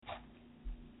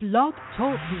Blog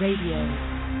Talk Radio.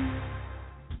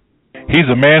 He's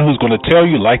a man who's going to tell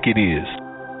you like it is.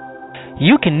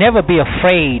 You can never be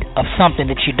afraid of something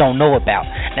that you don't know about.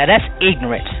 Now that's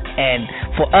ignorance, and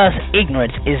for us,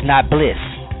 ignorance is not bliss.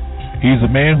 He's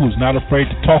a man who's not afraid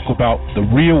to talk about the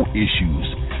real issues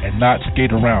and not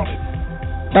skate around it.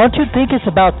 Don't you think it's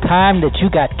about time that you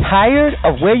got tired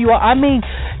of where you are? I mean,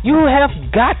 you have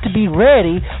got to be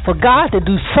ready for God to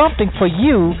do something for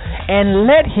you and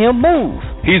let Him move.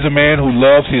 He's a man who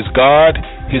loves his God,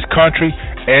 his country,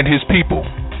 and his people.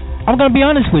 I'm going to be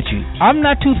honest with you. I'm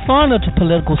not too fond of the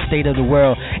political state of the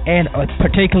world, and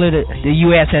particularly the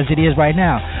U.S. as it is right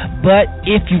now. But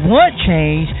if you want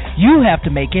change, you have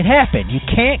to make it happen. You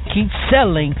can't keep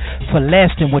settling for less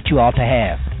than what you ought to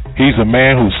have. He's a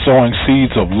man who's sowing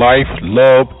seeds of life,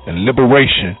 love, and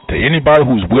liberation to anybody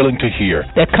who's willing to hear.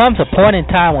 There comes a point in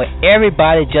time where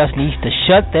everybody just needs to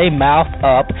shut their mouth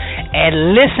up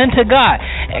and listen to God.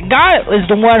 And God is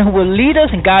the one who will lead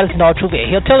us, and God is in all truth.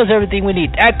 He'll tell us everything we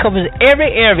need. That covers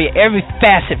every area, every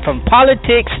facet, from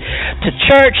politics to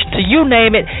church to you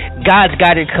name it. God's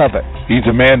got it covered. He's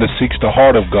a man that seeks the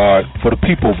heart of God for the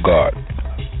people of God.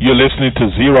 You're listening to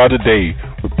Zero Today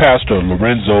with Pastor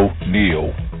Lorenzo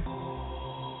Neal.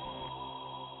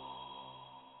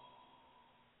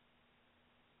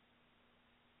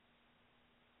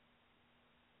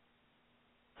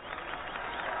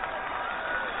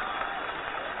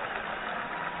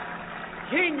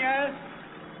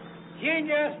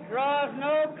 Genius draws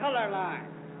no color line.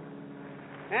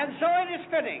 And so it is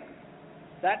fitting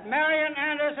that Marian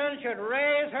Anderson should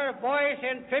raise her voice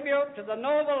in tribute to the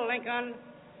noble Lincoln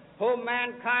whom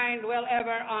mankind will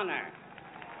ever honor.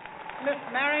 Miss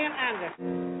Marian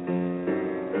Anderson.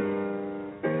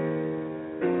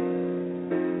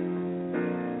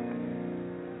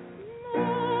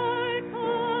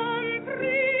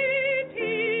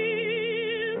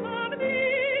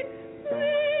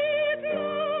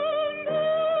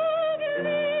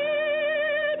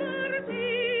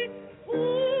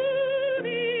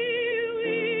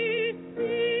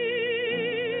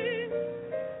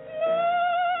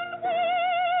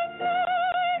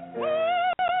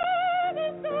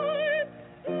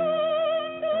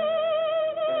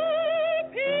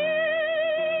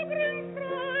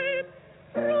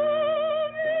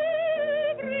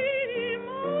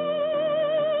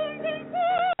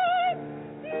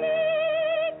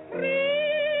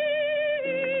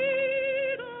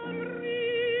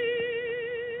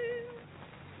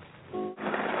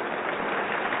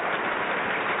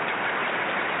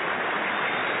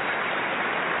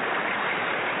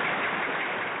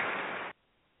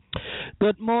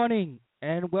 Good morning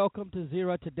and welcome to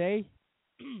Zero Today.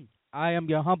 I am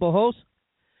your humble host,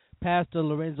 Pastor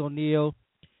Lorenzo Neal,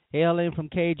 hailing from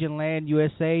Cajun Land,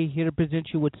 USA, here to present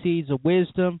you with seeds of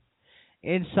wisdom,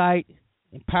 insight,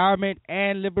 empowerment,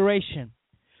 and liberation.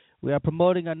 We are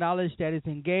promoting a knowledge that is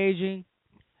engaging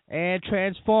and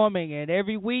transforming, and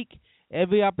every week,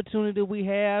 every opportunity we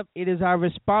have, it is our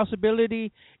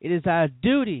responsibility, it is our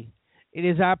duty, it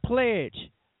is our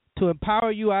pledge to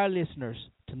empower you, our listeners,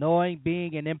 to knowing,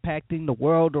 being, and impacting the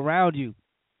world around you.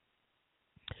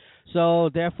 So,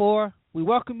 therefore, we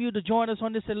welcome you to join us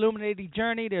on this illuminating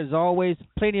journey. There's always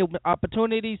plenty of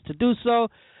opportunities to do so.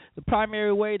 The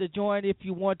primary way to join, if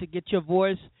you want to get your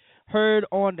voice heard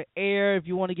on the air, if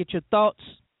you want to get your thoughts,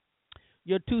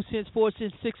 your 2 cents, 4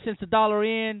 cents, 6 cents, $1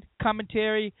 in,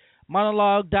 commentary,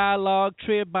 monologue, dialogue,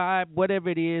 trib, vibe, whatever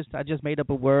it is. I just made up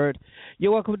a word.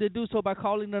 You're welcome to do so by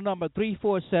calling the number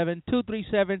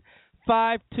 347-237-5230.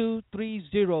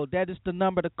 That is the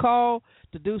number to call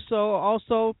to do so.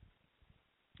 Also,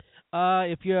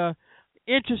 if you're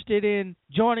interested in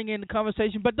joining in the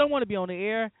conversation but don't want to be on the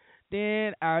air,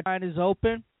 then our line is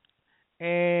open,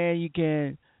 and you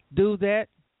can do that.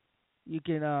 You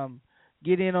can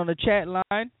get in on the chat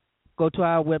line. Go to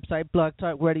our website,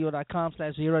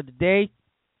 blogtalkradio.com/zerotoday,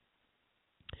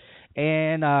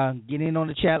 and get in on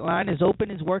the chat line. It's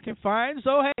open. It's working fine.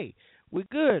 So, hey, we're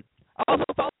good. Also,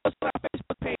 follow us on our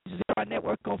Facebook page, Zero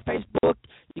Network on Facebook.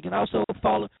 You can also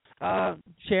follow,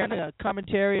 sharing a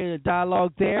commentary and a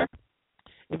dialogue there.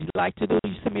 If you'd like to do,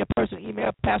 you send me a personal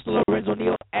email,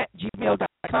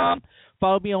 pastorlorenzoneal@gmail.com.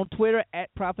 Follow me on Twitter,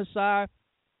 @prophesy.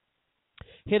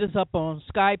 Hit us up on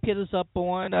Skype. Hit us up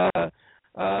on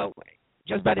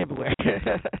just about everywhere.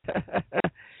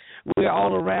 We're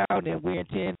all around, and we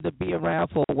intend to be around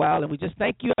for a while. And we just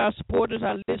thank you, our supporters,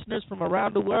 our listeners from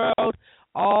around the world,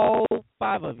 all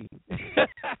 5 of you.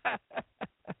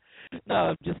 No,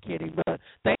 I'm just kidding. But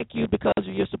thank you because of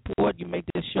your support. You make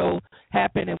this show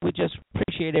happen, and we just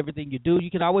appreciate everything you do.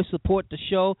 You can always support the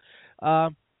show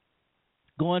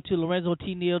going to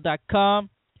LorenzoTNeal.com.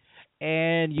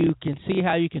 and you can see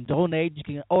how you can donate. You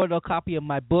can order a copy of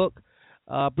my book,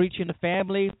 Breaching the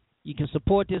Family. You can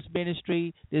support this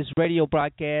ministry, this radio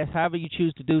broadcast, however you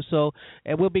choose to do so.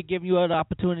 And we'll be giving you other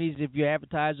opportunities if you're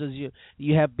advertisers,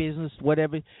 you have business,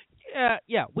 whatever.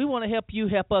 Yeah, we want to help you,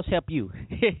 help us, help you.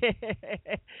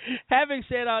 Having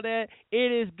said all that, it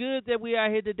is good that we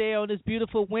are here today on this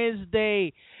beautiful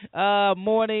Wednesday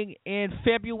morning in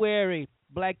February,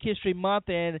 Black History Month,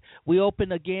 and we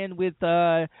open again with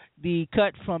the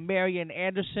cut from Marian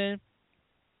Anderson,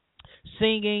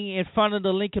 singing in front of the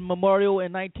Lincoln Memorial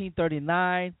in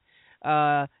 1939.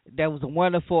 That was a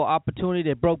wonderful opportunity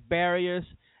that broke barriers,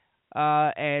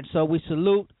 and so we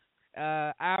salute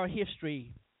our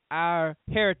history, our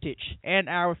heritage, and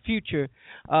our future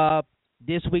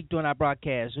this week during our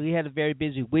broadcast. We had a very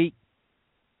busy week,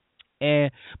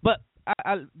 but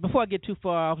before I get too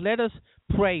far off, let us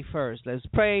pray first. Let's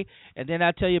pray, and then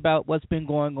I'll tell you about what's been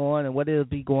going on and what it'll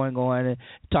be going on, and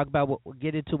talk about we'll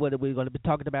get into what we're going to be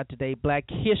talking about today: Black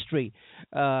history,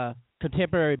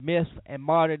 contemporary myth and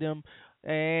martyrdom,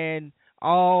 and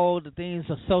all the things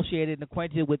associated and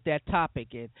acquainted with that topic.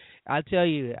 And I'll tell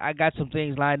you, I got some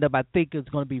things lined up. I think it's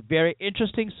going to be very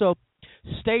interesting. So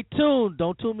stay tuned.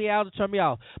 Don't tune me out or turn me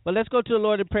off. But let's go to the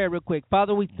Lord in prayer real quick.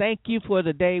 Father, we thank you for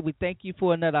the day. We thank you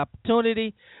for another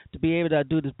opportunity to be able to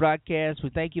do this broadcast.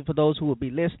 We thank you for those who will be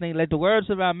listening. Let the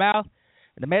words of our mouth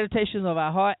and the meditations of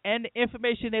our heart and the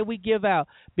information that we give out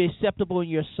be acceptable in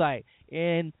your sight.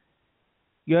 In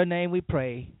your name we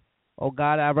pray, oh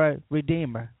God, our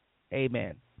Redeemer.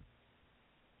 Amen.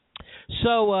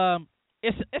 So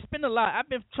it's been a lot. I've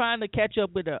been trying to catch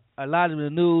up with a lot of the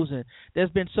news, and there's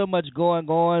been so much going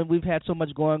on. We've had so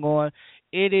much going on.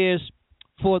 It is,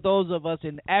 for those of us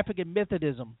in African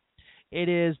Methodism, it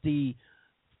is the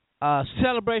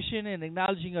celebration and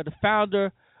acknowledging of the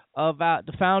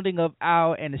founding of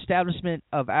our and establishment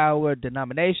of our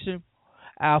denomination.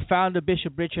 Our founder,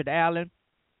 Bishop Richard Allen,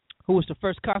 who was the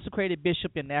first consecrated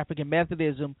bishop in African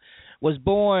Methodism, was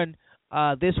born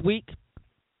this week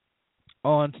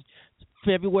on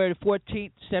February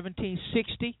 14th,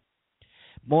 1760.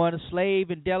 Born a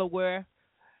slave in Delaware.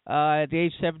 At the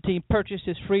age of 17, purchased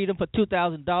his freedom for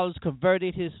 $2,000,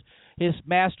 converted his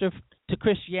master to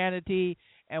Christianity,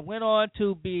 and went on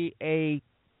to be a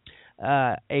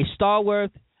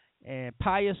stalwart and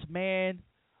pious man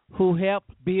who helped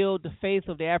build the faith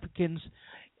of the Africans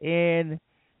in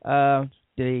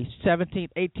the 17th,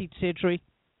 18th century,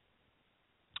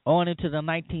 on into the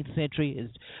 19th century. His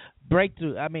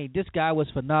breakthrough. I mean, this guy was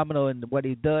phenomenal in what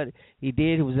he did. He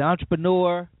was an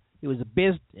entrepreneur. He was a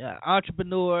business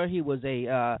entrepreneur. He was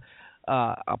a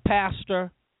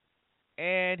pastor,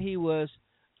 and he was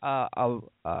what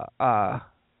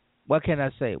can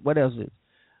I say? What else is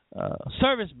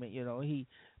serviceman? You know, he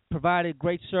provided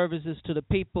great services to the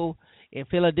people in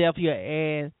Philadelphia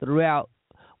and throughout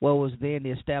what was then the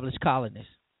established colonies.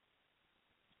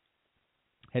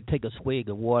 Had to take a swig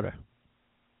of water.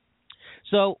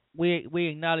 So we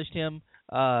acknowledged him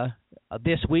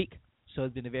this week. So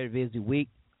it's been a very busy week,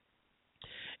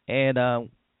 and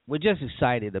we're just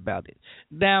excited about it.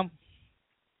 Now,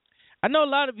 I know a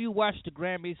lot of you watch the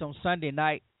Grammys on Sunday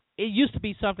night. It used to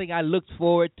be something I looked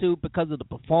forward to because of the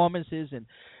performances and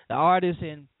the artists.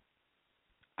 And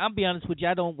I'll be honest with you,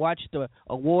 I don't watch the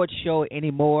award show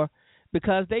anymore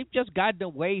because they've just gotten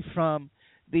away from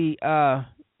the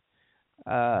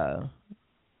I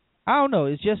don't know.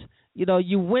 It's just, you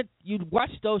watch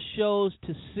those shows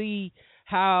to see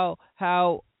how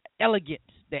elegant,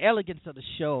 the elegance of the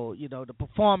show, the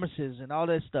performances and all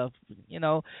that stuff.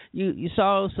 You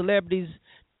saw celebrities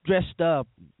dressed up,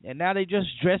 and now they just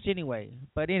dress anyway.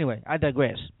 But anyway, I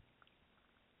digress.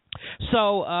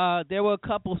 So there were a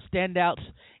couple standouts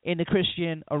in the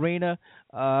Christian arena.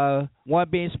 One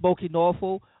being Smokey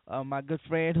Norfolk, my good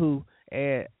friend who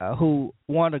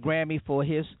won a Grammy for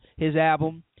his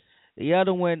album. The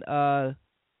other one,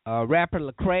 rapper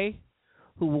Lecrae,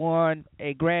 who won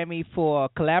a Grammy for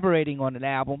collaborating on an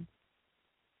album.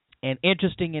 And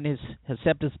interesting, in his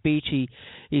acceptance speech, he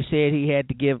said he had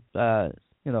to give,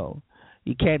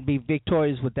 you can't be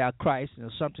victorious without Christ,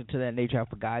 something to that nature. I've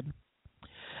forgotten.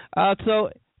 So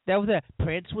that was that.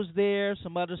 Prince was there.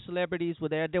 Some other celebrities were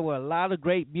there. There were a lot of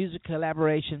great music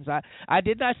collaborations. I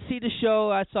did not see the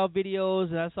show. I saw videos,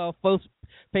 and I saw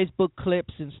Facebook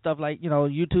clips and stuff like,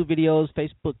 YouTube videos,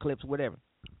 Facebook clips, whatever.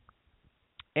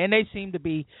 And they seemed to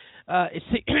be,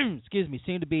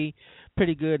 seemed to be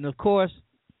pretty good. And, of course,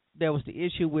 there was the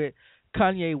issue with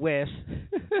Kanye West,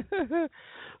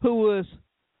 who was,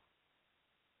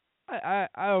 I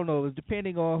don't know,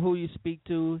 depending on who you speak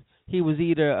to, he was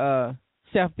either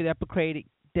self-deprecating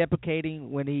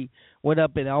deprecating when he went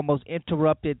up and almost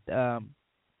interrupted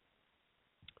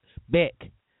Beck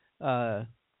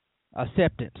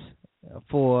acceptance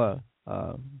for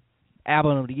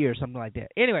album of the year or something like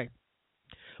that. Anyway,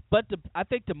 but I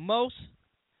think the most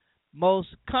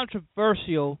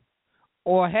controversial,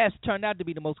 or has turned out to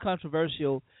be the most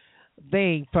controversial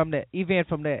thing from the event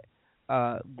from that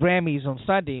Grammys on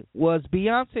Sunday was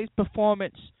Beyonce's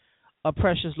performance of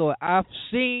Precious Lord. I've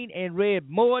seen and read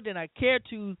more than I care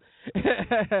to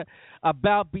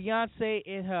about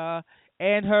Beyonce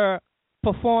and her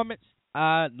performance.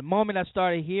 The moment I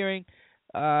started hearing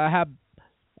how,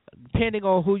 depending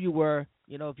on who you were,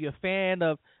 if you're a fan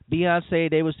of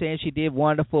Beyonce, they were saying she did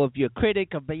wonderful. If you're a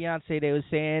critic of Beyonce, they were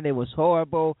saying it was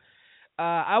horrible.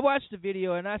 I watched the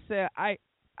video and I said I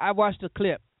watched the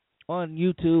clip on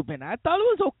YouTube and I thought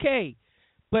it was okay,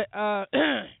 but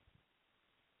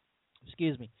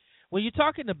excuse me, when you're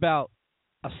talking about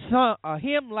a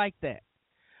hymn like that,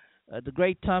 the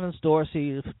great Thomas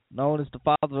Dorsey, known as the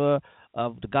father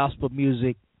of the gospel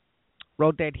music,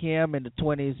 wrote that hymn in the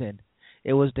 20s, and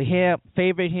it was the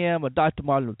favorite hymn of Dr.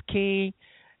 Martin Luther King,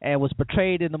 and was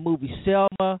portrayed in the movie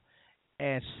Selma,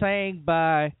 and sang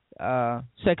by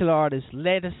secular artist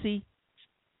Lettucey.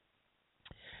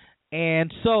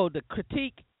 And so the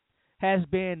critique has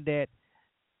been that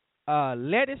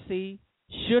Lettucey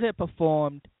should have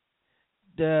performed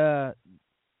the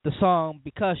song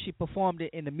because she performed it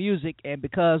in the music, and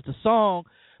because the song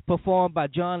performed by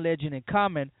John Legend and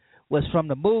Common was from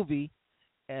the movie,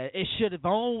 it should have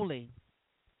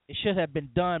been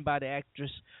done by the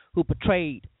actress who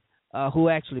portrayed, who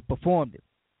actually performed it.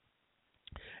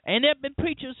 And there have been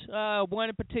preachers, one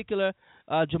in particular,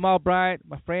 Jamal Bryant,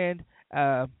 my friend,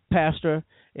 pastor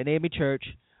in Amy Church,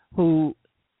 who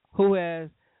has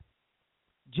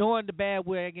joined the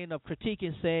bandwagon of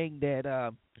critiquing, saying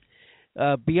that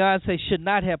Beyonce should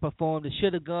not have performed. It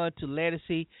should have gone to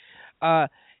Lettucey. And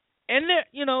there,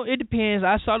 it depends.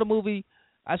 I saw the movie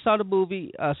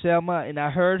Selma, and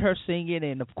I heard her sing it,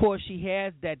 and of course she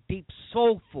has that deep,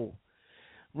 soulful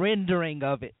rendering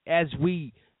of it as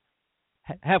we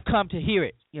have come to hear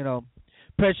it.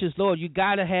 Precious Lord, you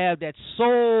got to have that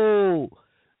soul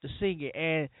to sing it.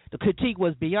 And the critique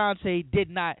was Beyonce did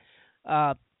not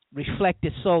reflect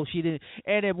it soul. She didn't.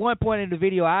 And at one point in the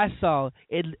video I saw,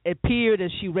 it appeared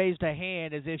as she raised her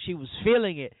hand as if she was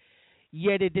feeling it,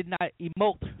 yet it did not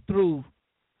emote through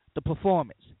the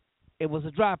performance. It was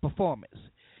a dry performance.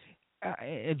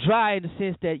 Dry in the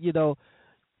sense that,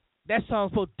 that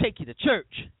song's supposed to take you to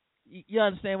church. You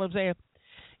understand what I'm saying?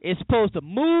 It's supposed to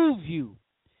move you.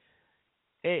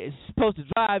 It's supposed to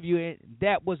drive you, and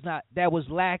that was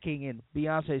lacking in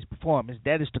Beyonce's performance.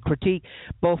 That is the critique,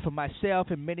 both from myself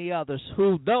and many others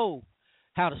who know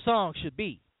how the song should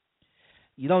be.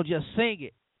 You don't just sing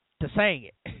it to sing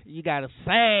it. You got to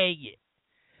sing it.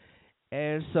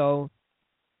 And so,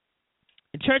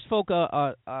 and church folk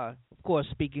are, of course,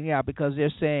 speaking out because they're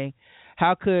saying,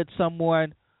 how could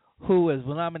someone who is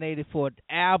nominated for an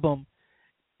album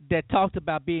that talked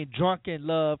about being drunk in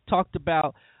love, talked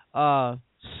about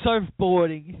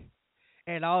surfboarding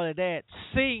and all of that,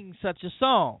 sing such a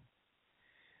song?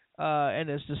 And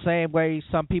it's the same way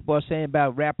some people are saying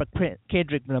about rapper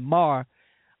Kendrick Lamar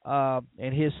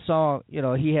and his song.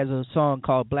 He has a song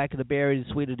called Blacker the Berry, the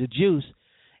Sweeter the Juice,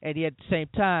 and he at the same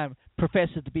time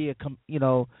professes to be a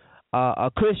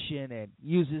Christian and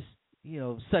uses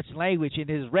such language in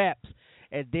his raps,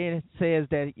 and then says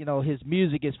that his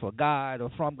music is for God or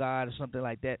from God or something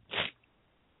like that.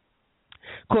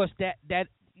 Of course, that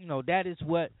is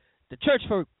what the church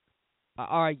folk are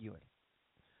arguing.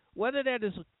 Whether that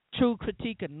is a true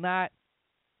critique or not,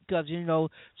 because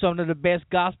some of the best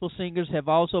gospel singers have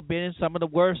also been in some of the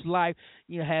worst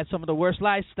had some of the worst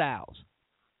lifestyles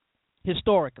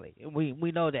historically.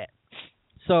 We know that.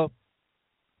 So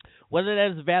whether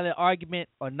that is a valid argument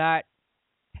or not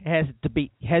has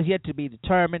yet to be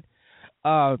determined.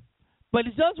 But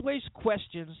it does raise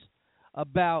questions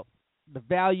about the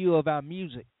value of our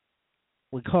music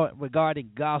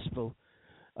regarding gospel,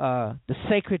 the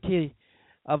sacredity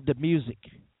of the music.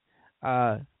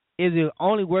 Is it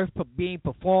only worth being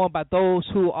performed by those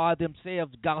who are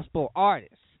themselves gospel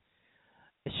artists?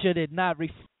 Should it not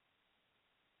reflect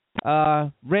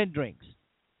renderings?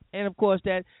 And of course,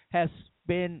 that has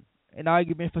been an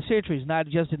argument for centuries, not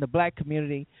just in the black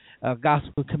community,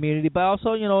 gospel community, but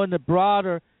also, in the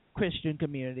broader Christian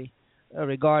community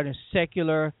regarding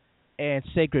secular and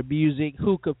sacred music,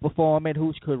 who could perform it,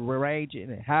 who could arrange it,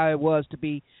 and how it was to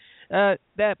be.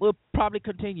 That will probably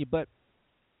continue, but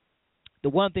the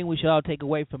one thing we should all take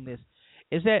away from this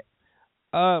is that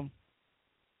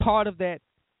part of that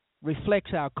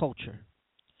reflects our culture.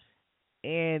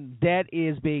 and that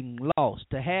is being lost.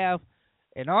 To have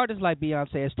an artist like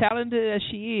Beyonce, as talented as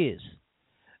she is,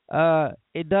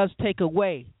 it does take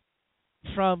away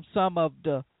from some of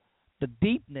the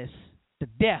deepness, the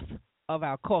depth of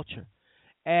our culture,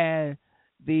 and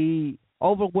the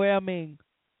overwhelming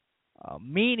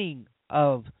meaning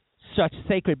of such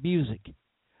sacred music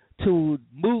to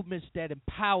movements that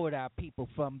empowered our people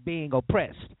from being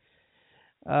oppressed.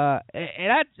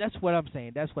 That's what I'm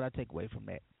saying. That's what I take away from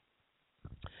that.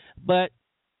 But,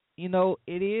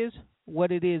 it is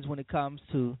what it is when it comes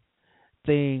to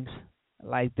things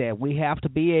like that. We have to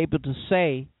be able to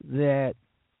say that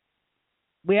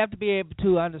we have to be able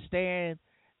to understand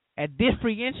and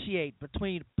differentiate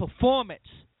between performance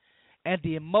and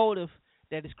the emotive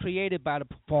that is created by the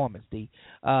performance, the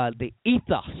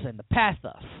ethos and the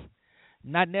pathos,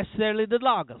 not necessarily the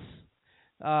logos.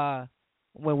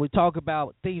 When we talk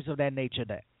about things of that nature,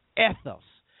 the ethos,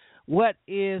 what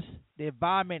is the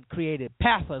environment created?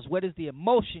 Pathos, what is the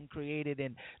emotion created?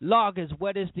 And logos,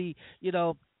 what is the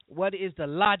what is the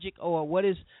logic, or what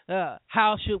is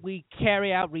how should we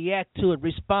carry out, react to it,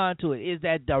 respond to it? Is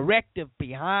that directive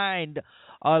behind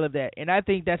all of that? And I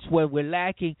think that's what we're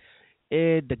lacking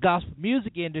in the gospel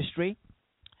music industry,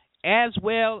 as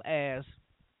well as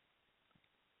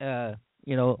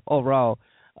overall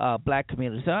black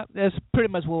community. So that's pretty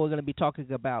much what we're going to be talking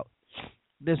about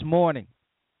this morning.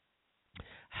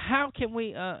 How can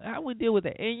we deal with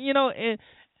it? And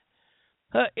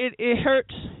it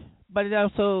hurts, but it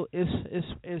also is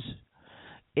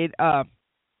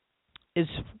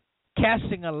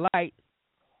casting a light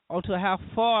onto how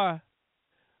far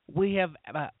we have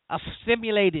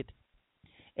assimilated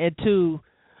into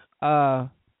the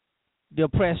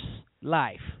oppressed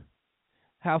life,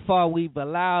 how far we've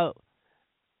allowed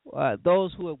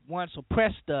those who have once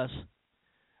oppressed us,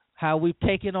 how we've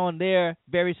taken on their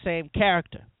very same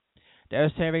character,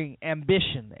 their same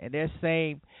ambition, and their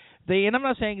same thing. And I'm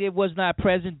not saying it was not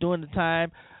present during the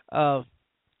time of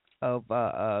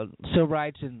civil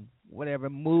rights and whatever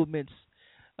movements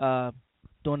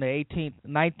during the 18th,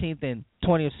 19th, and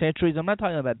 20th centuries. I'm not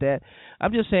talking about that.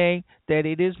 I'm just saying that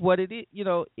it is what it is.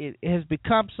 It has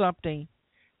become something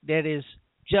that is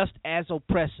just as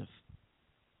oppressive.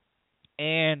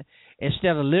 And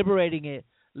instead of liberating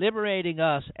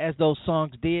us as those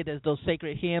songs did, as those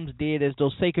sacred hymns did, as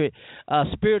those sacred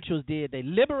spirituals did, they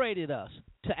liberated us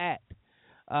to act.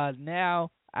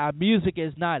 Now our music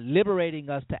is not liberating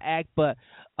us to act, but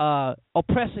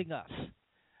oppressing us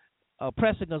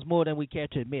more than we care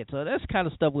to admit. So that's the kind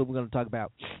of stuff we're going to talk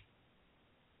about.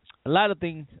 A lot of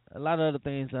other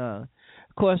things. Of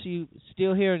course, you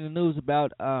still hear in the news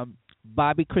about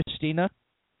Bobby Christina.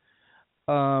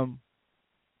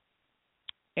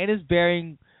 And it's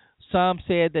varying. Some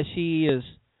said that she is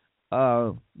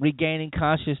regaining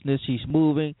consciousness. She's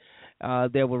moving.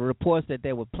 There were reports that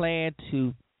they were planning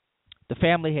to. The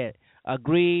family had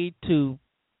agreed to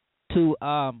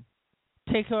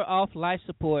take her off life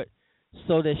support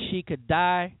so that she could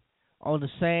die on the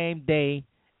same day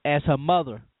as her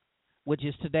mother, which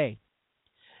is today.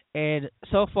 And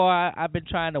so far, I've been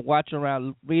trying to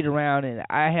read around, and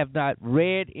I have not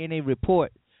read any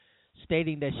report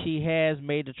stating that she has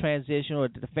made the transition or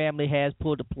that the family has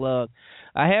pulled the plug.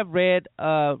 I have read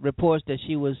reports that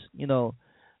she was,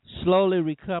 slowly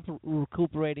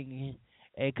recuperating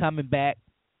and coming back.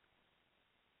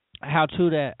 How true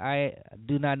that, I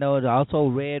do not know. I also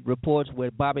read reports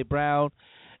where Bobby Brown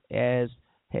has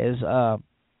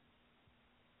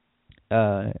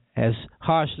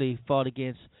harshly fought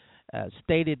against,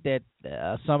 stated that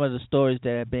some of the stories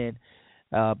that have been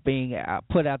being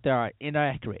put out there are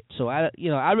inaccurate. So I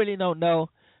really don't know.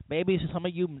 Maybe some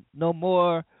of you know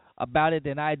more about it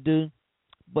than I do,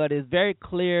 but it's very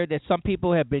clear that some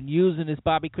people have been using this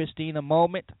Bobby Christina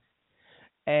moment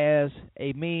as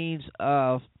a means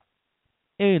of,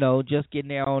 just getting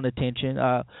their own attention.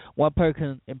 One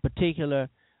person in particular,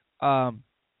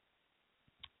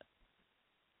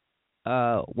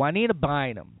 Juanita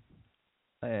Bynum,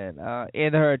 and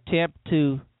in her attempt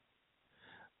to,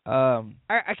 I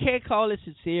can't call it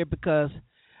sincere because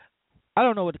I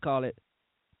don't know what to call it,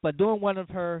 but during one of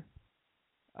her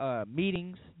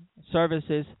meetings,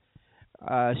 services,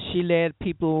 she led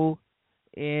people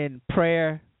in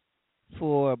prayer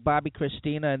for Bobby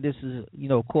Christina, and this is,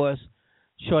 of course,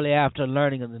 shortly after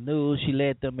learning of the news, she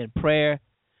led them in prayer,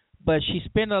 but she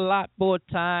spent a lot more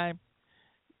time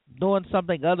doing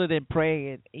something other than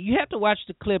praying. You have to watch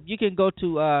the clip. You can go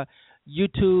to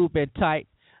YouTube and type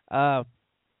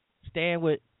 "Stand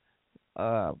with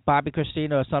Bobby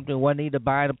Christina" or something. Juanita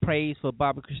Bynum praise for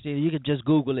Bobby Christina. You can just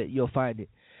Google it. You'll find it.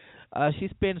 She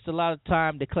spends a lot of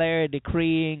time declaring,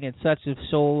 decreeing, and such and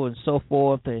so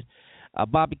forth. And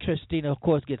Bobby Christina, of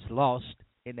course, gets lost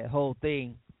in that whole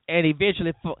thing, and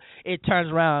eventually it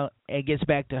turns around and gets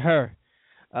back to her.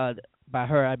 By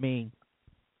her, I mean,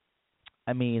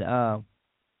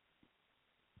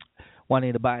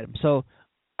 Juanita Bynum. So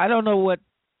I don't know what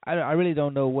I really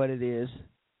don't know what it is,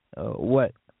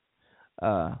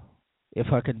 if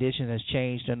her condition has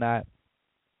changed or not.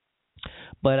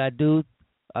 But I do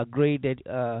agree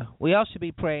that we all should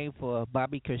be praying for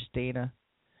Bobby Christina,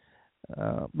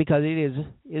 because it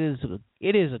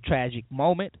is a tragic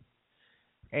moment,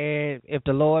 and if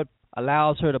the Lord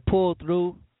allows her to pull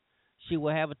through, she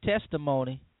will have a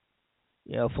testimony.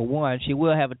 For one, she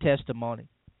will have a testimony,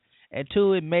 and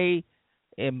two, it may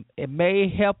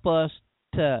help us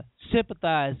to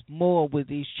sympathize more with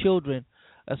these children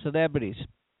of celebrities.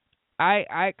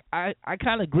 I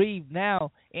kind of grieve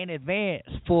now in advance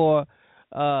for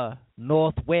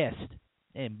Northwest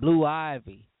and Blue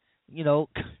Ivy,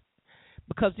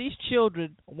 because these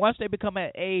children, once they become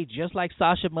that age, just like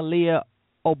Sasha Malia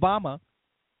Obama,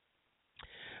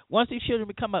 once these children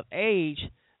become of age,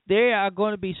 they are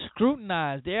going to be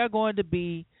scrutinized. They are going to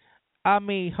be,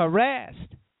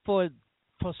 harassed for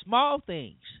small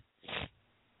things.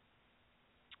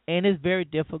 And it's very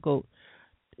difficult.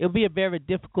 It'll be a very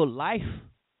difficult life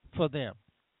for them,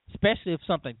 especially if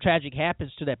something tragic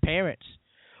happens to their parents.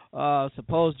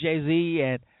 Suppose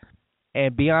Jay-Z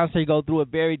and Beyonce go through a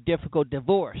very difficult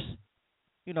divorce.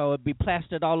 It'd be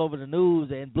plastered all over the news,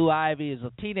 and Blue Ivy is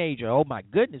a teenager. Oh, my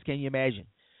goodness, can you imagine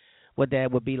what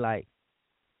that would be like?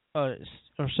 Or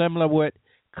similar with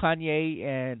Kanye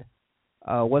and,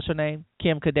 what's her name?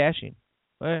 Kim Kardashian.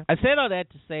 I said all that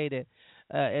to say that,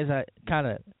 as I kind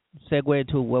of segue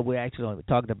into what we're actually going to be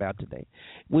talking about today,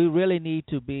 we really need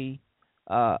to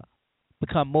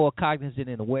become more cognizant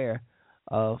and aware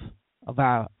of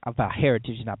our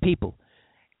heritage and our people,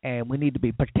 and we need to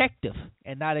be protective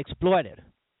and not exploited.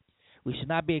 We should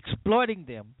not be exploiting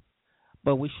them,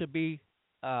 but we should be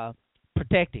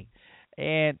protecting.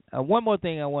 And one more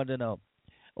thing I want to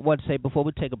say before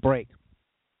we take a break.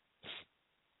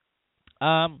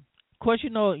 Of course,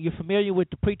 you're familiar with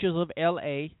the preachers of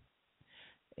L.A.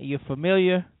 You're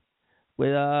familiar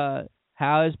with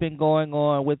how it's been going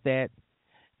on with that.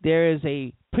 There is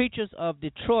a Preachers of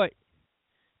Detroit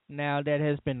now that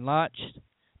has been launched,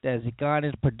 that has gone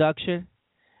into production,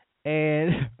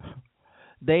 and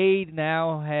they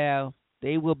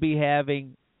will be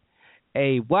having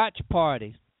a watch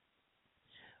party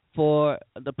for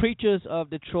the Preachers of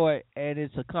Detroit, and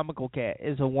it's a comical cast.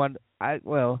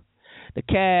 The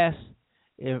cast,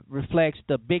 it reflects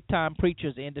the big-time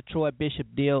preachers in Detroit: Bishop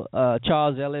Neal,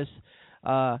 Charles Ellis,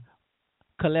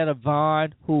 Coletta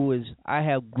Vaughn, who I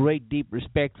have great, deep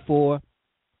respect for.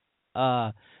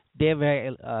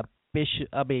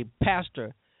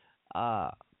 Pastor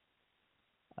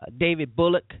David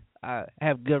Bullock, I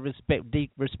have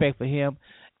deep respect for him,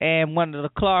 and one of the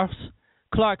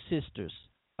Clark sisters,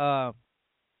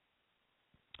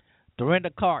 Dorinda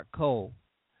Clark Cole,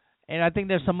 and I think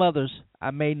there's some others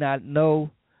I may not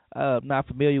know, not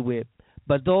familiar with,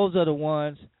 but those are the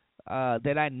ones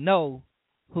that I know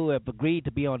who have agreed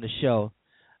to be on the show.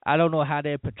 I don't know how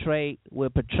they will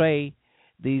portray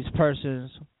these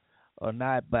persons or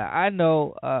not, but I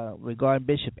know regarding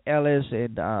Bishop Ellis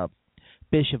and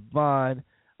Bishop Vaughn,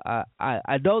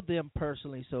 I know them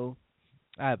personally, so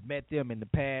I've met them in the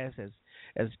past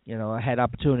as I had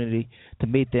opportunity to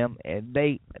meet them, and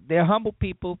they're humble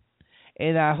people,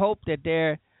 and I hope that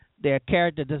their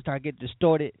character does not get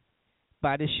distorted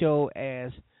by the show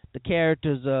as the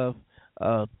characters of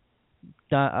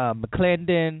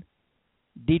McClendon,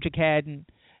 Dietrich Haddon,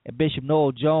 and Bishop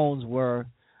Noel Jones were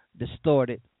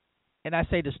distorted. And I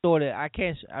say distorted, I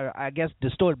guess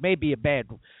distorted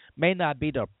may not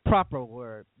be the proper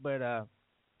word, but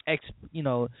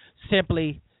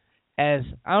simply as,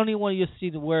 I don't even want you to see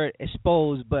the word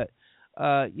exposed, but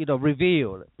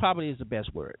revealed probably is the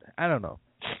best word. I don't know.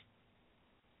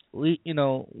 We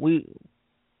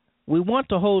want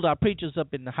to hold our preachers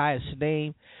up in the highest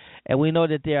name, and we know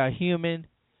that they are human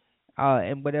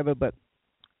and whatever, but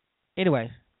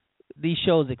anyway, these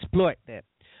shows exploit that.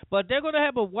 But they're going to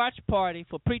have a watch party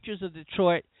for Preachers of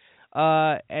Detroit,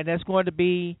 and that's going to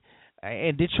be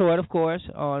in Detroit, of course,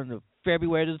 on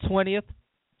February the 20th.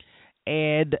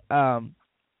 And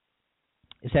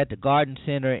it's at the Garden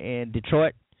Center in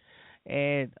Detroit.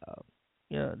 And,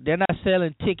 they're not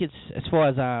selling tickets as far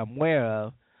as I'm aware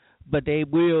of, but they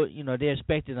will, they're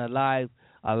expecting a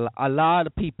lot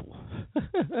of people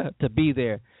to be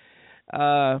there.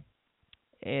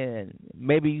 And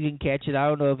maybe you can catch it. I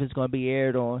don't know if it's going to be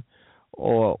aired on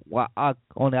or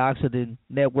on the Oxygen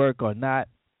Network or not.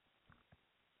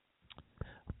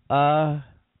 I'm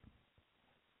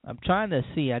trying to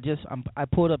see. I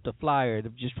pulled up the flyer.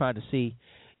 I'm just trying to see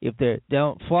if they're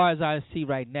as far as I see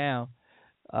right now.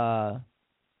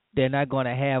 They're not going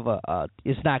to have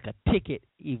it's not a ticket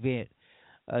event.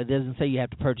 It doesn't say you have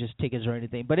to purchase tickets or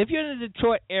anything. But if you're in the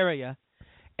Detroit area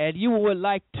and you would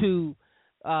like to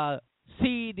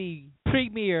see the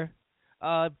premier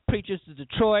preachers of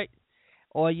Detroit,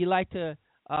 or you like to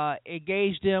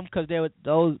engage them, because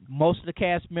most of the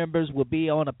cast members will be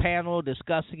on a panel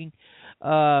discussing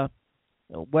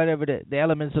whatever the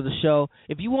elements of the show.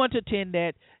 If you want to attend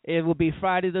that, it will be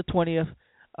Friday the 20th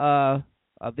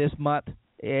of this month,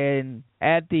 and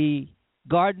at the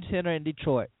Garden Center in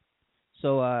Detroit.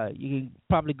 So you can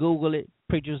probably Google it,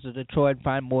 Preachers of Detroit, and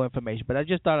find more information. But I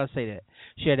just thought I'd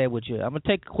share that with you. I'm going to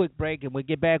take a quick break, and when we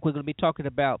get back, we're going to be talking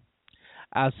about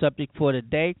our subject for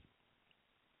today,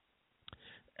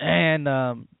 and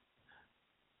the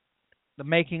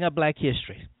making of Black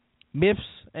history, myths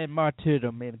and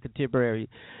martyrdom in contemporary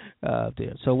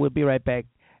there. So we'll be right back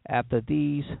after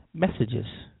these messages.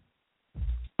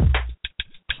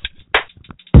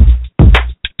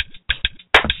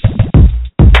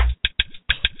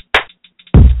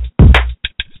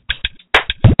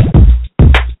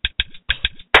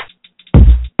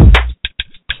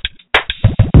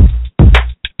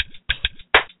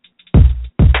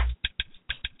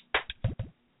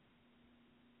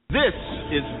 This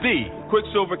is the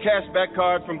Quicksilver Cashback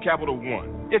Card from Capital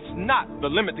One. It's not the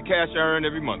limit to cash I earn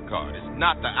every month card. It's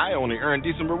not the I only earn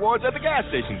decent rewards at the gas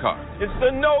station card. It's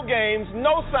the no games,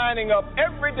 no signing up,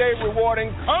 everyday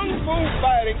rewarding, kung fu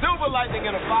fighting, silver lightning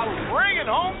in a bottle, bringing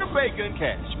home the bacon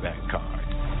cashback card.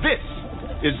 This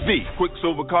is the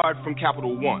Quicksilver Card from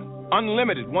Capital One.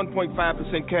 Unlimited 1.5%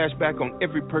 cash back on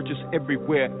every purchase,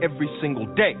 everywhere, every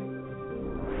single day.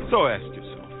 So ask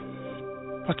yourself,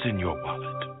 what's in your wallet?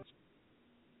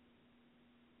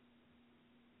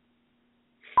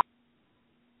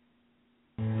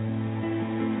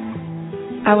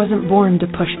 I wasn't born to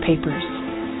push papers.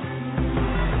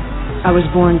 I was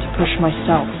born to push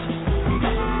myself.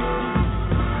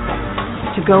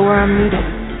 To go where I'm needed.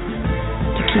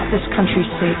 To keep this country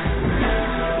safe.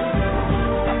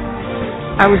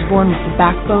 I was born with the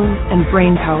backbone and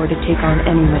brain power to take on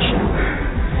any mission.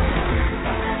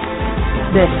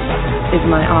 This is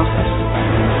my office.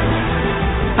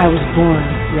 I was born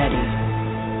ready.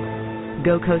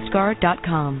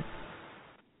 GoCoastGuard.com.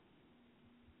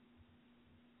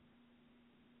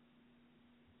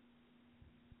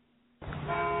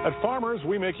 At Farmers,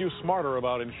 we make you smarter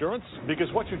about insurance,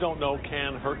 because what you don't know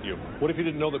can hurt you. What if you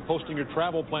didn't know that posting your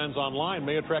travel plans online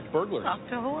may attract burglars? Off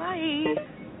to Hawaii.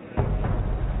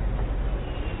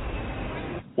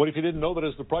 What if you didn't know that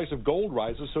as the price of gold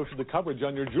rises, so should the coverage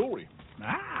on your jewelry?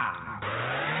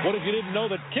 What if you didn't know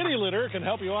that kitty litter can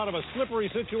help you out of a slippery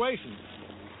situation?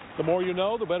 The more you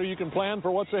know, the better you can plan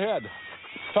for what's ahead.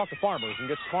 Talk to Farmers and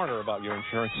get smarter about your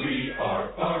insurance. We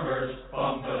are Farmers.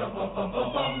 Bum, ba-dum, bum, bum,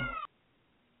 bum, bum.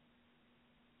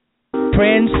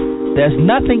 Friends, there's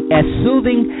nothing as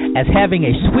soothing as having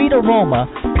a sweet aroma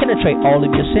penetrate all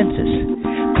of your senses.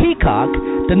 Peacock,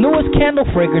 the newest candle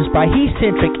fragrance by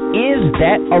He-Centric, is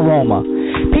that aroma.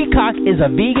 Peacock is a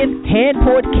vegan,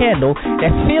 hand-poured candle that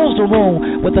fills the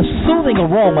room with a soothing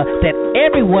aroma that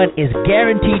everyone is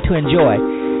guaranteed to enjoy.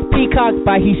 Peacock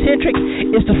by He-Centric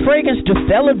is the fragrance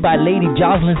developed by Lady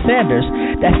Jocelyn Sanders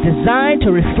that's designed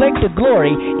to reflect the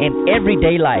glory in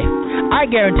everyday life. I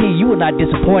guarantee you will not be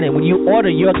disappointed when you order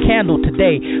your candle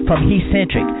today from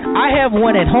He-Centric. I have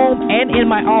one at home and in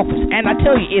my office, and I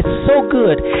tell you, it's so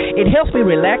good. It helps me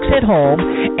relax at home,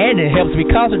 and it helps me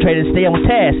concentrate and stay on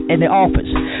task in the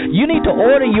office. You need to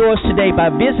order yours today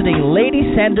by visiting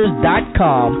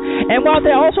LadySanders.com. And while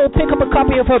there, also pick up a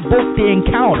copy of her book, The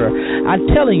Encounter. I'm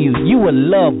telling you, you will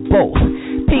love both.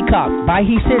 Peacock by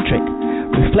He-Centric,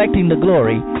 reflecting the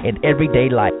glory in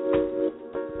everyday life.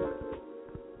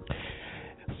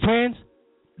 Friends,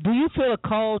 do you feel a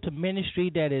call to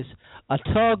ministry that is a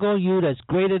tug on you that's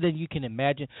greater than you can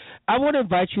imagine? I want to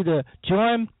invite you to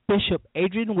join Bishop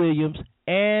Adrian Williams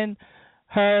and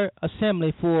her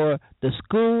assembly for the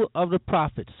School of the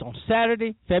Prophets on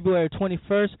Saturday, February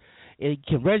 21st. You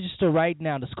can register right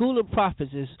now. The School of the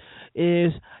Prophets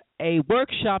is a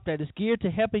workshop that is geared to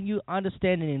helping you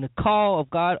understanding the call of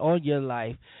God on your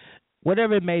life,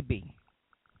 whatever it may be.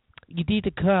 You need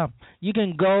to come. You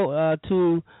can go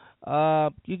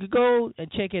you can go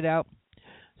and check it out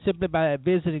simply by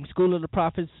visiting School of the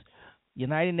Prophets,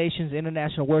 United Nations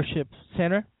International Worship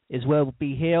Center. As well will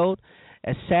be held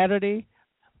at Saturday,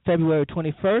 February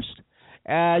 21st,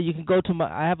 You can go to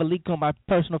I have a link on my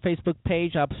personal Facebook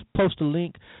page. I'll post a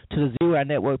link to the Zero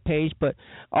Network page, but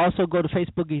also go to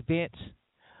Facebook events.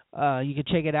 You can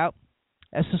check it out.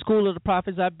 That's the School of the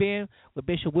Prophets I've been with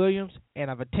Bishop Williams, and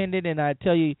I've attended, and I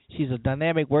tell you, she's a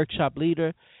dynamic workshop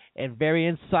leader and very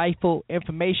insightful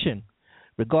information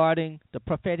regarding the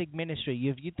prophetic ministry.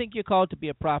 If you think you're called to be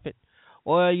a prophet,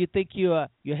 or you think you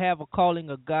have a calling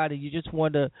of God and you just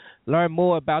want to learn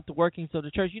more about the workings of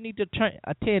the church, you need to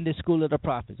attend this School of the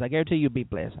Prophets. I guarantee you'll be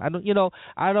blessed. I don't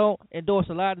endorse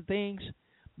a lot of things,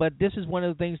 but this is one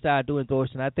of the things that I do endorse,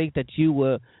 and I think that you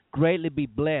will greatly be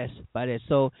blessed by this.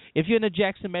 So if you're in the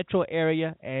Jackson metro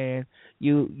area and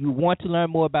you want to learn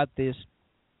more about this,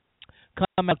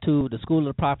 come out to the School of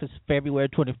the Prophets February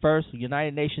 21st,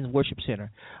 United Nations Worship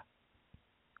Center.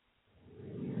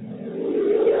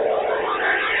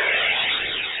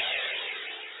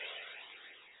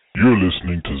 You're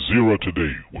listening to Zero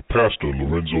Today with Pastor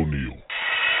Lorenzo Neal.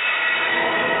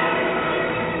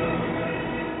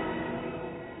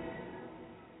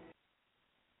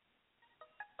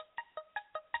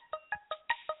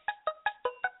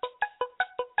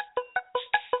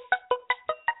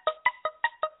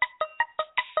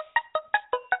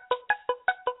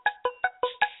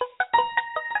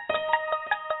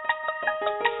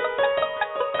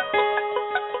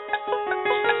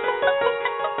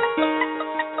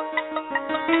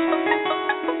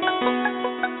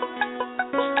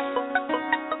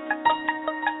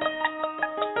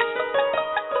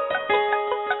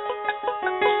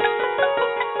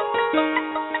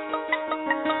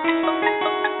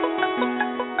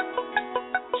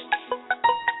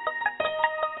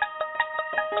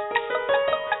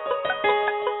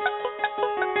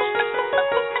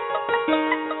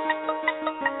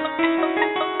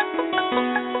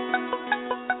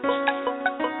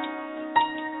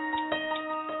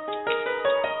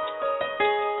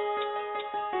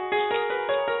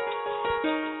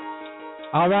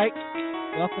 All right,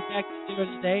 welcome back to Zero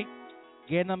Today.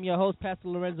 Again, I'm your host, Pastor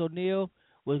Lorenzo Neal.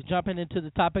 We're jumping into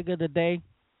the topic of the day,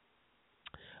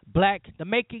 the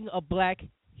making of black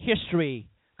history,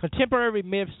 contemporary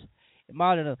myths, and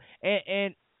modern.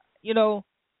 And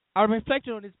I'm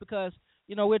reflecting on this because,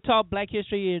 we're taught black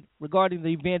history regarding the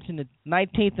events in the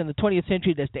 19th and the 20th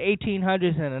century. That's the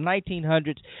 1800s and the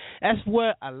 1900s. That's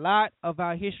where a lot of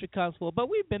our history comes from. But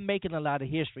we've been making a lot of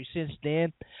history since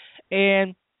then.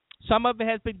 And some of it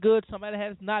has been good, some of it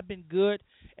has not been good,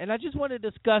 and I just want to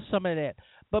discuss some of that.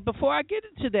 But before I get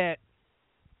into that,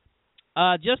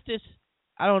 I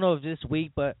don't know if this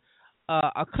week, but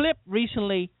a clip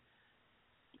recently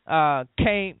went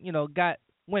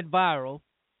viral,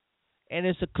 and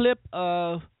it's a clip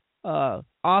of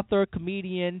author,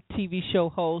 comedian, TV show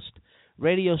host,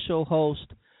 radio show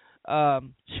host,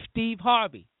 Steve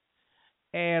Harvey,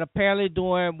 and apparently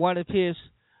during one of his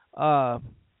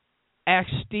Ask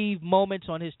Steve moments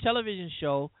on his television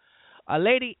show, a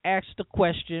lady asked a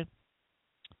question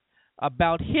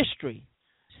about history,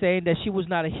 saying that she was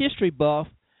not a history buff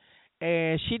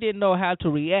and she didn't know how to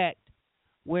react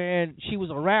when she was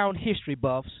around history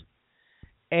buffs,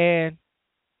 and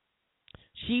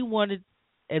she wanted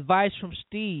advice from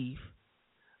Steve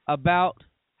about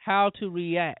how to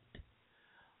react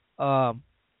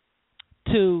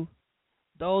to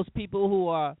those people who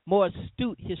are more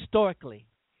astute historically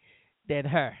than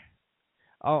her,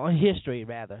 on history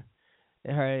rather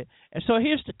than her. And so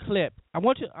here's the clip. I'm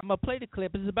gonna play the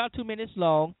clip. It's about 2 minutes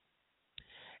long,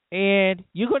 and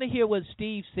you're gonna hear what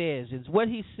Steve says. It's what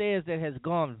he says that has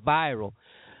gone viral.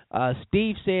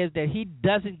 Steve says that he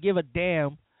doesn't give a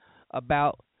damn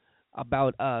about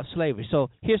slavery. So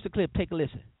here's the clip. Take a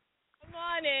listen. Come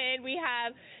on in. We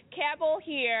have Campbell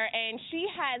here, and she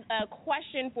has a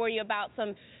question for you about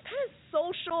some kind of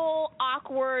social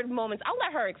awkward moments. I'll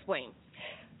let her explain.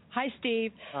 Hi,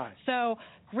 Steve. Hi. So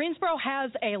Greensboro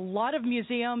has a lot of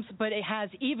museums, but it has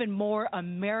even more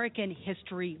American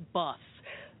history buffs.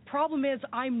 Problem is,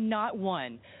 I'm not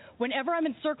one. Whenever I'm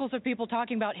in circles of people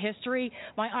talking about history,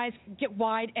 my eyes get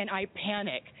wide and I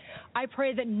panic. I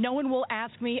pray that no one will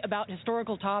ask me about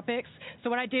historical topics, so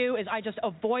what I do is I just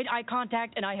avoid eye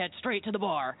contact and I head straight to the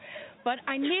bar. But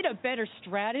I need a better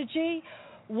strategy.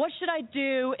 What should I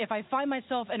do if I find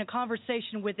myself in a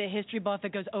conversation with a history buff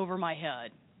that goes over my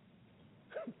head?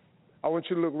 I want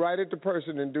you to look right at the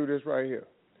person and do this right here.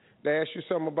 They ask you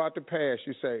something about the past.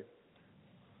 You say,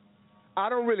 I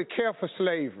don't really care for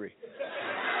slavery.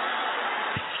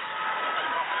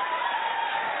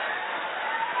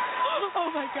 Oh,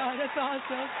 my God, that's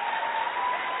awesome.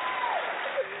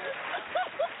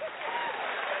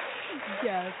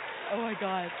 Yes. Oh, my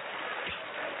God.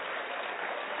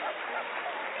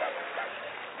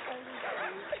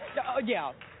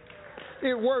 yeah.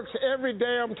 It works every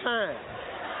damn time.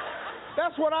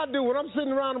 That's what I do when I'm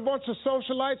sitting around a bunch of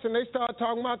socialites and they start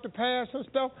talking about the past and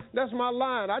stuff. That's my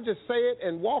line. I just say it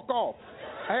and walk off.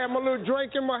 I have my little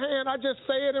drink in my hand. I just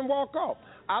say it and walk off.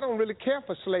 I don't really care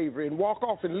for slavery and walk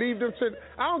off and leave them to.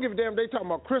 I don't give a damn if they talking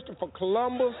about Christopher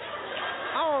Columbus.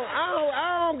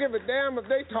 I don't give a damn if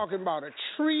they talking about a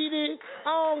treaty.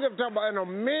 I don't give a damn about an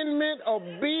amendment, a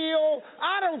bill.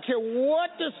 I don't care what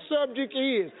the subject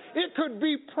is. It could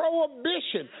be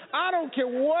prohibition. I don't care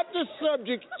what the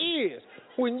subject is.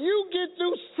 When you get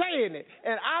through saying it,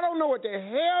 and I don't know what the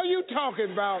hell you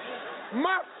talking about,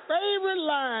 my favorite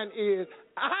line is,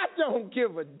 I don't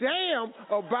give a damn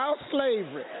about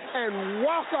slavery, and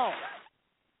walk off.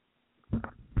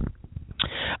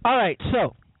 All right,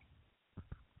 so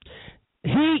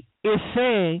he is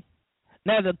saying,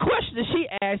 now the question that she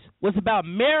asked was about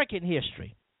American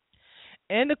history.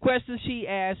 And the question she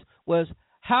asked was,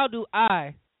 how do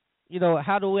I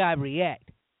react?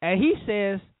 And he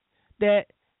says that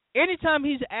anytime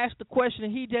he's asked a question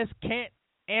and he just can't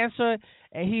answer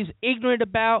and he's ignorant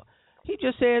about, he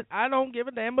just says, I don't give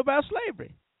a damn about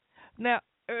slavery. Now,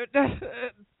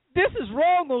 this is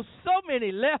wrong on so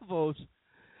many levels,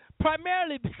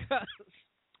 primarily because,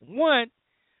 one,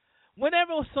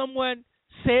 whenever someone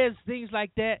says things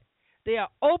like that, they are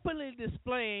openly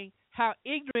displaying how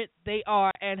ignorant they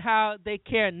are and how they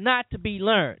care not to be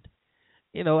learned.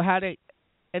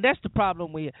 And that's the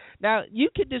problem with it. Now, you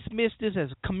can dismiss this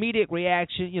as a comedic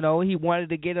reaction. He wanted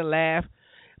to get a laugh.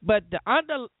 But the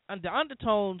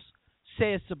undertones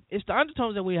it's the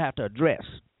undertones that we have to address.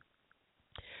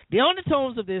 The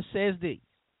undertones of this says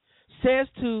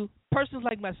to persons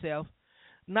like myself,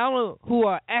 not only who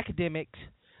are academics,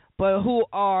 but who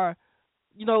are,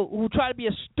 who try to be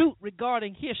astute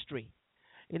regarding history.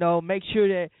 Make sure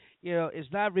that,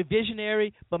 it's not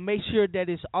revisionary, but make sure that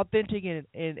it's authentic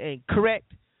and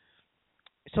correct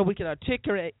so we can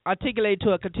articulate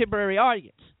to a contemporary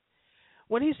audience.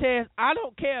 When he says, I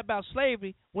don't care about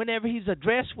slavery, whenever he's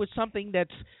addressed with something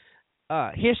that's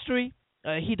history,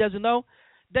 he doesn't know,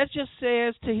 that just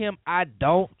says to him, I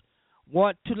don't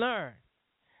want to learn.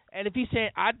 And if he's saying,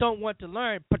 I don't want to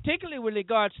learn, particularly with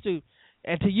regards to,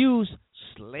 and to use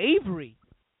slavery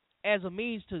as a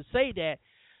means to say that,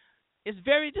 it's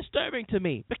very disturbing to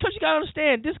me. Because you got to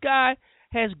understand, this guy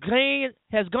has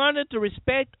garnered the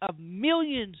respect of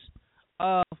millions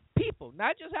of people,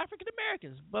 not just African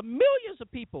Americans, but millions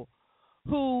of people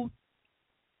who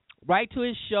write to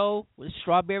his show with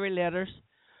strawberry letters,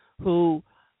 who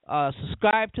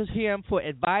subscribe to him for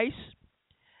advice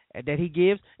and that he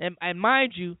gives. And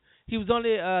mind you, he was on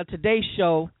the Today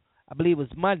Show, I believe it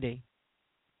was Monday,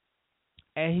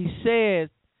 and he said,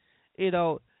 he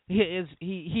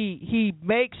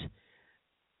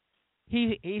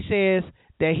says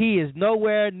that he is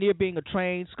nowhere near being a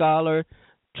trained scholar,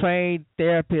 trained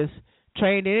therapist,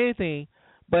 trained in anything,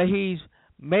 but he's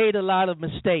made a lot of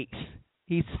mistakes.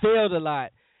 He's failed a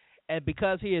lot. And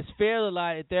because he has failed a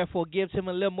lot, it therefore gives him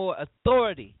a little more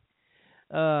authority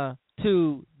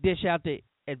to dish out the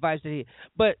advice that he.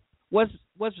 But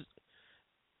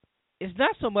it's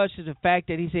not so much as the fact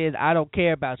that he says, I don't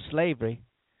care about slavery,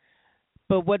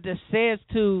 but what this says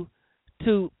to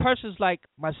persons like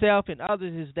myself and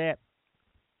others is that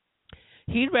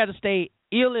he'd rather stay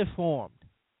ill-informed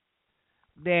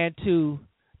than to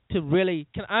really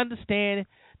can understand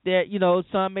that,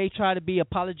 some may try to be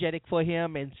apologetic for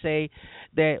him and say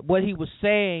that what he was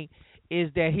saying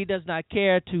is that he does not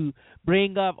care to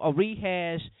bring up or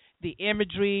rehash the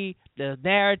imagery, the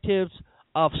narratives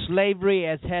of slavery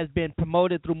as has been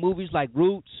promoted through movies like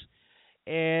Roots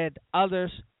and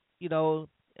others, 12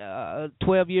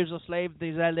 Years a Slave,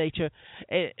 things of that nature.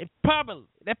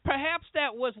 Perhaps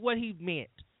that was what he meant.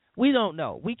 We don't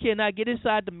know. We cannot get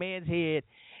inside the man's head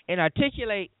and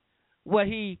articulate what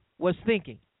he was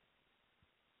thinking.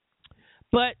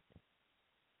 But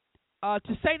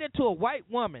to say that to a white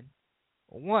woman,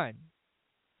 one,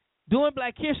 during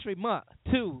Black History Month,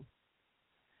 two,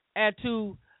 and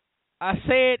to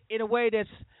say it in a way that's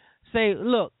say,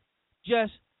 look,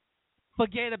 just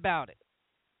forget about it.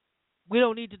 We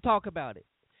don't need to talk about it.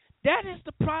 That is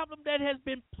the problem that has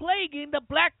been plaguing the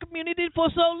black community for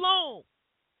so long.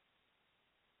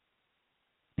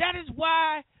 That is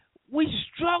why we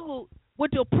struggled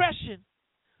with the oppression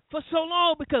for so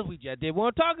long, because we just didn't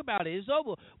want to talk about it. It's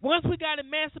over. Once we got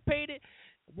emancipated,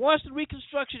 once the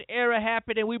Reconstruction era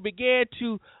happened and we began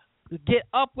to get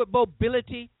upward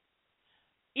mobility,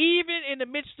 even in the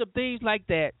midst of things like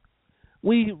that,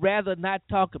 we'd rather not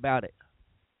talk about it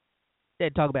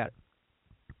than talk about it.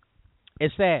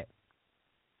 It's sad.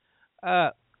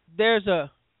 There's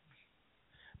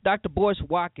Dr. Boyce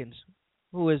Watkins,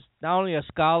 who is not only a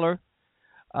scholar,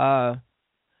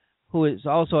 who is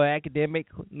also an academic.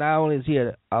 Not only is he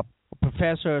a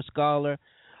professor, a scholar,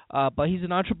 but he's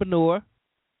an entrepreneur.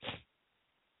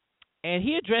 And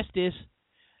he addressed this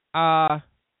on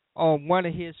one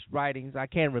of his writings. I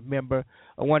can't remember,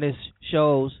 on one of his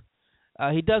shows.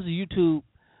 He does a YouTube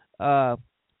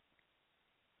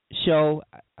show,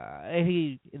 and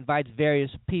he invites various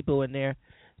people in there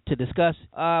to discuss.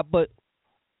 But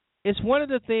it's one of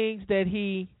the things that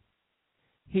he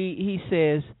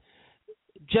says,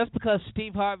 just because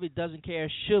Steve Harvey doesn't care,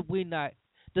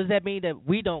 does that mean that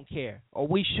we don't care or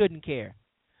we shouldn't care?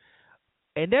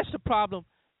 And that's the problem.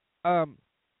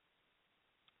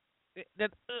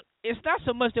 It's not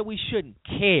so much that we shouldn't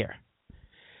care.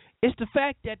 It's the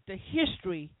fact that the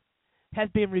history has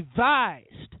been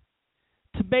revised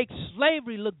to make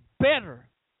slavery look better.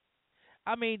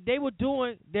 I mean,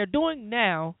 they're doing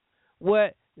now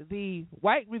what the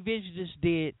white revisionists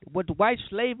did, what the white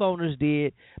slave owners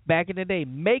did back in the day,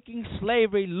 making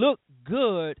slavery look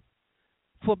good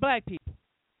for black people.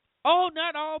 Oh,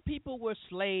 not all people were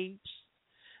slaves.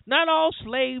 Not all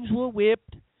slaves were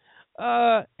whipped.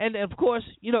 And, of course,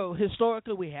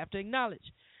 historically we have to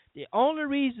acknowledge the only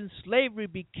reason slavery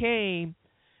became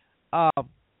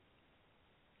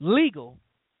legal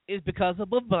is because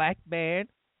of a black man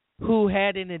who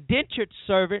had an indentured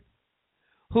servant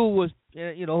who was,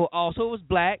 who also was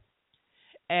black.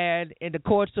 And in the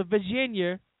courts of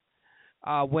Virginia,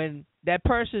 when that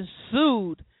person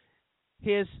sued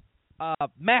his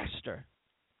master,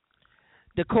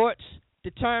 the courts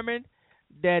determined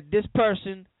that this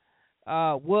person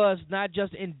was not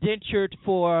just indentured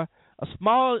for a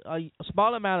small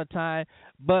amount of time,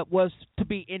 but was to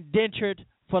be indentured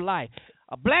for life.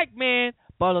 A black man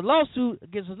brought a lawsuit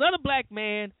against another black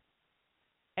man,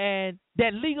 and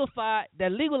that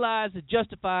legalized and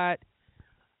justified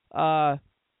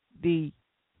the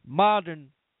modern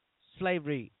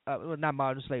slavery, not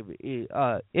modern slavery,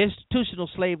 institutional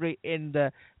slavery in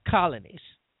the colonies.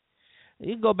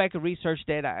 You can go back and research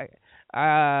that.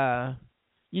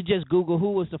 You just Google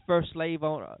who was the first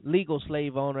legal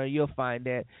slave owner, you'll find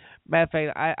that. Matter of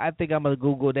fact, I think I'm going to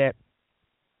Google that.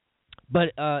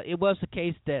 But it was the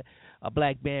case that a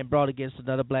black man brought against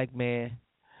another black man.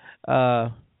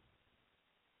 And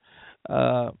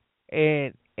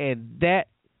that,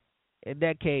 in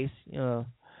that case,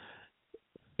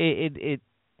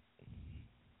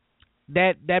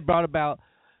 that brought about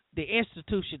the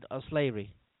institution of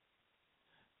slavery.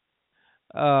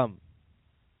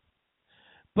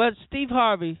 But Steve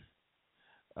Harvey,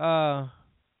 hold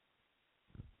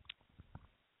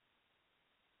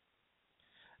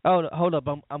up,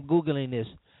 I'm Googling this.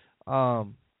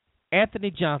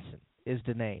 Anthony Johnson is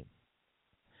the name.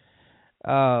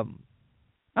 I'm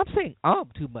saying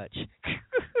too much.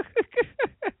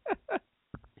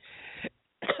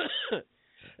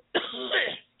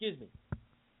 Excuse me.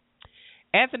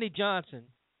 Anthony Johnson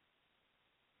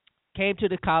came to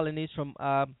the colonies from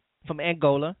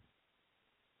Angola.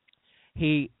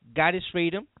 He got his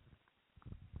freedom,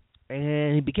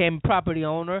 and he became a property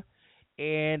owner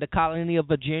in the colony of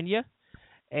Virginia,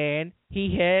 and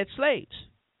he had slaves.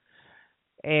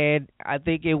 And I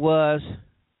think it was,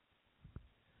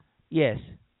 yes,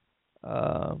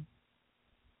 no,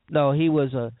 he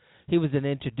was an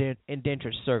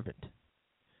indentured servant.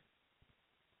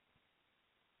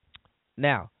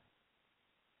 Now,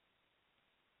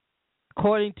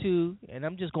 according to, and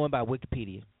I'm just going by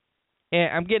Wikipedia,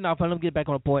 and I'm getting off, I'm going to get back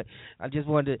on the point. I just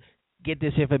wanted to get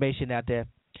this information out there.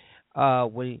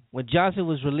 When Johnson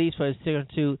was released for his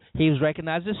servitude, he was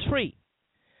recognized as free.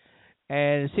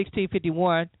 And in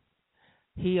 1651,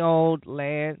 he owned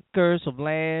acres of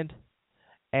land,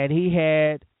 and he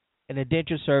had an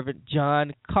indentured servant,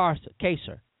 John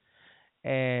Kaser.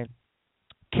 And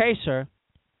Kaser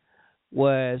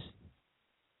was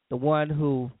the one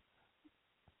who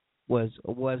was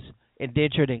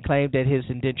indentured and claimed that his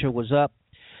indenture was up.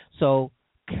 So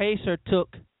Kaser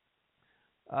took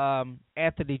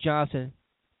Anthony Johnson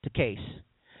to case.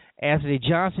 Anthony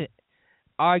Johnson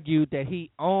argued that he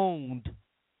owned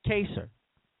Kaser,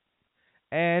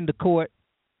 and the court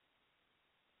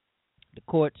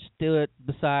stood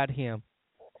beside him.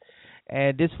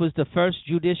 And this was the first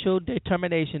judicial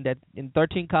determination that in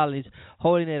 13 colonies,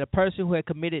 holding that a person who had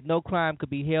committed no crime could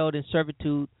be held in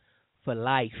servitude for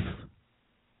life.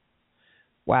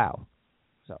 Wow.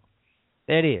 So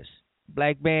there it is.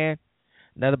 Black man,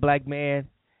 another black man,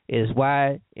 is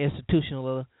why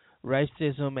institutional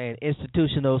racism and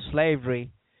institutional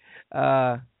slavery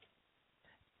was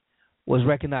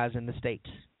recognized in the states,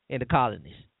 in the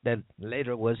colonies, that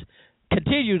later was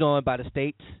continued on by the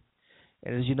states.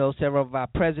 And as you know, several of our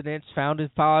presidents, founding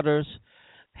fathers,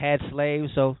 had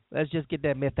slaves. So let's just get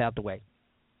that myth out the way.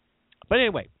 But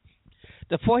anyway,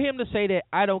 for him to say that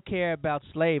I don't care about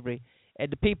slavery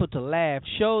and the people to laugh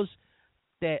shows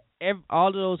that all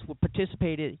of those who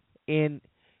participated in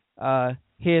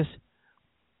his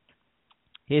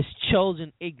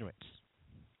chosen ignorance.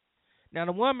 Now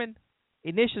the woman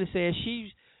initially said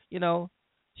she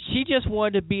just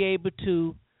wanted to be able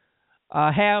to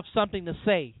have something to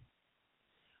say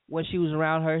when she was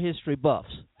around her history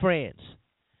buffs, friends.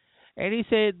 And he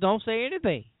said, don't say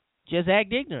anything. Just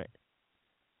act ignorant.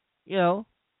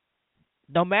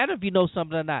 Don't matter if you know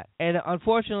something or not. And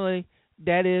unfortunately,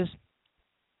 that is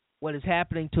what is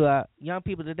happening to our young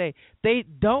people today. They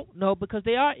don't know because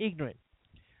they are ignorant.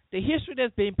 The history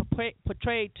that's being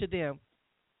portrayed to them,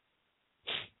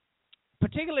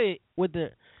 particularly with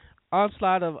the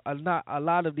onslaught of a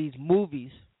lot of these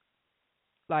movies,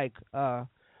 like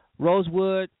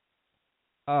Rosewood,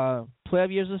 12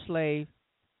 Years a Slave,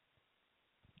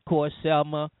 of course,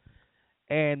 Selma,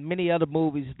 and many other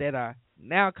movies that are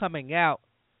now coming out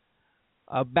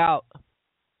about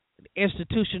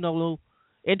institutional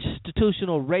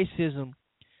racism,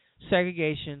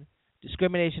 segregation,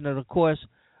 discrimination, and of course,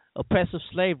 oppressive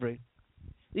slavery.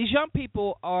 These young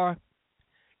people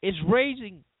is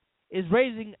raising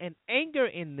an anger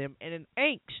in them and an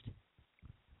angst,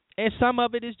 and some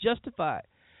of it is justified,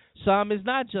 some is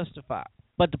not justified.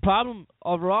 But the problem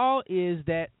overall is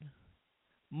that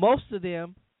most of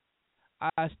them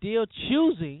are still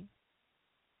choosing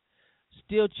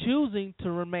to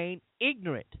remain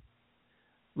ignorant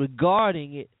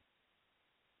regarding it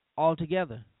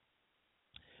altogether.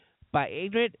 By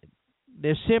ignorant,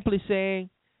 they're simply saying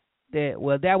that,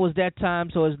 well, that was that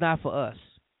time, so it's not for us.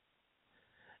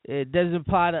 It doesn't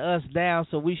apply to us now,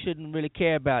 so we shouldn't really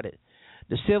care about it.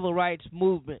 The civil rights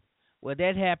movement, well,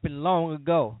 that happened long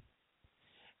ago.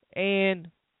 And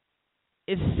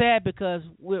it's sad because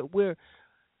we're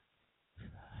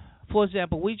for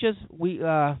example, we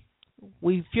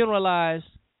funeralized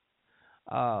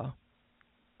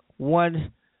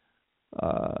one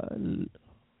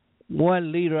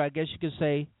leader, I guess you could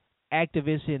say,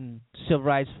 activist in civil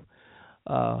rights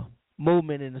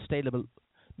movement in the state of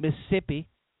Mississippi.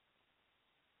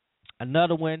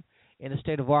 Another one in the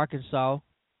state of Arkansas,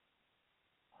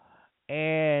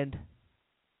 and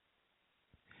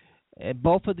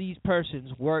both of these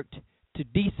persons worked to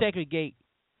desegregate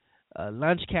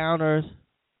lunch counters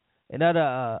and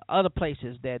other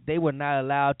places that they were not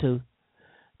allowed to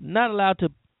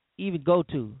even go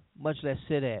to, much less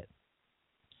sit at.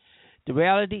 The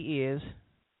reality is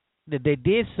that they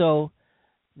did so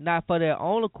not for their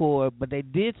own accord, but they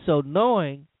did so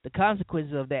knowing the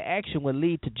consequences of their action would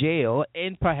lead to jail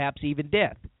and perhaps even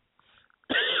death.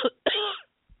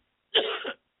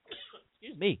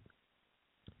 Excuse me.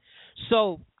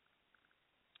 So,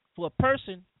 for a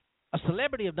person, a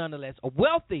celebrity nonetheless, a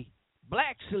wealthy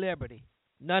black celebrity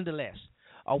nonetheless,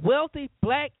 a wealthy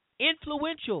black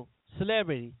influential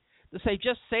celebrity, to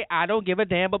just say, I don't give a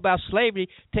damn about slavery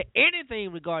to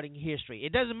anything regarding history.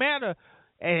 It doesn't matter,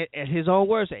 at his own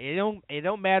words, it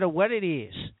don't matter what it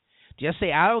is. Just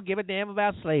say, I don't give a damn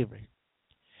about slavery.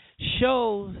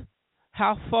 Shows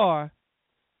how far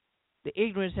the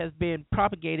ignorance has been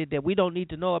propagated that we don't need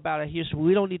to know about our history.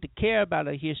 We don't need to care about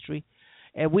our history.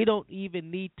 And we don't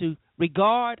even need to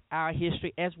regard our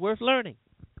history as worth learning.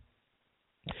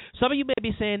 Some of you may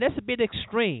be saying, that's a bit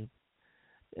extreme.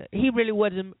 He really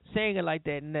wasn't saying it like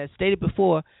that. And as stated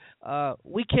before,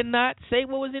 we cannot say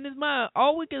what was in his mind.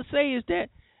 All we can say is that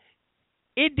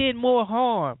it did more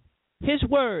harm. His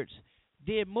words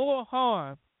did more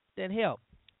harm than help.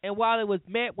 And while it was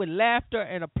met with laughter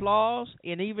and applause,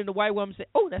 and even the white woman said,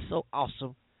 oh, that's so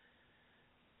awesome,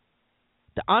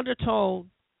 the undertone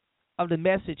of the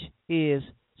message is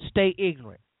stay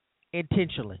ignorant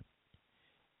intentionally.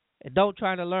 And don't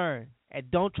try to learn.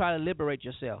 And don't try to liberate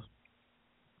yourself.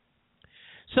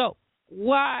 So,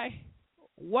 why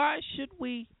should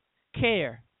we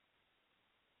care?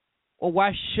 Or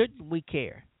why shouldn't we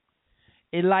care?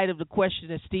 In light of the question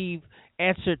that Steve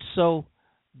answered so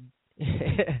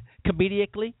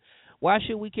comedically, why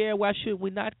should we care? Why should we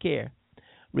not care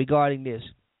regarding this?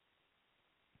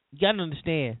 You got to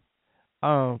understand,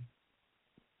 for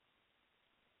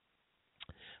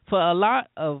a lot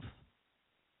of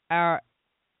our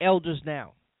elders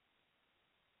now,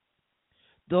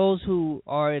 those who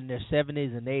are in their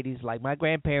 70s and 80s, like my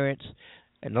grandparents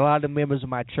and a lot of the members of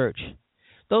my church,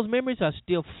 those memories are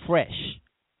still fresh.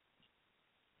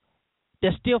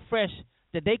 They're still fresh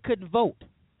that they couldn't vote,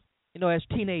 as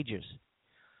teenagers.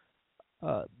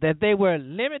 that they were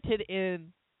limited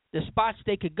in the spots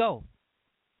they could go.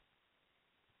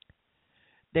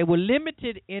 They were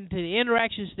limited into the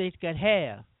interactions they could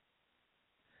have.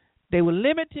 They were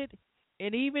limited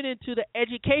and even into the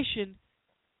education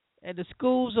and the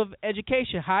schools of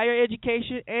education, higher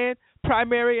education and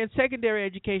primary and secondary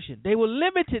education. They were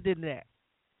limited in that.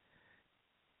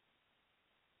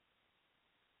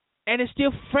 And it's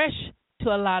still fresh to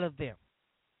a lot of them.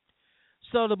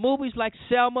 So the movies like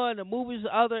Selma and the movies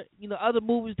other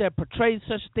movies that portray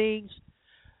such things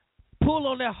pull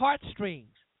on their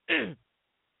heartstrings and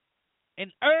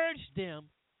urge them,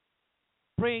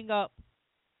 bring up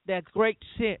that great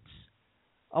sense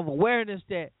of awareness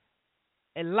that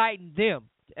enlightened them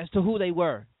as to who they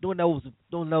were during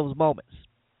those moments.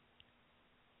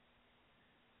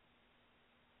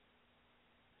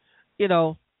 You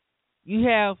know, you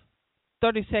have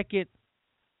 30-second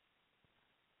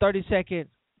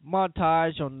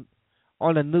montage on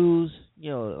the news,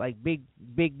 like big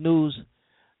news,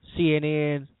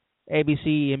 CNN,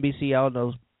 ABC, NBC, all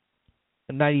those,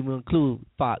 and not even include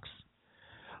Fox.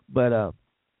 But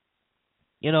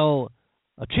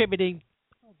attributing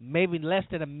maybe less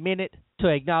than a minute to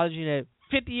acknowledging that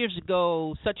 50 years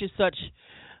ago, such and such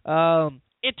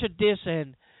entered this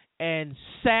and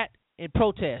sat in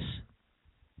protest,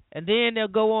 and then they'll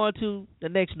go on to the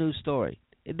next news story.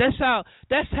 That's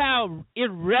how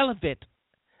irrelevant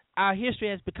our history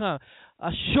has become.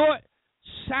 A short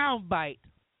soundbite,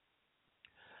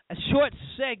 a short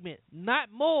segment,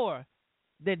 not more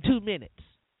than 2 minutes,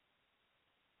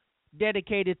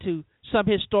 dedicated to some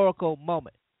historical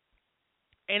moment.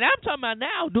 And I'm talking about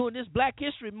now during this Black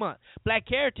History Month, Black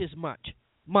Heritage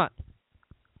Month.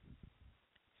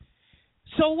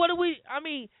 So what do we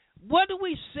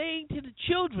sing to the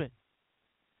children?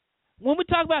 When we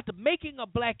talk about the making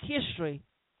of Black history,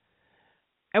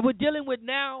 and we're dealing with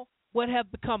now what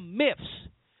have become myths,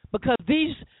 because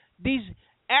these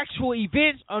actual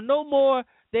events are no more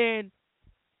than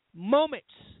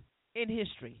moments in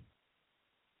history.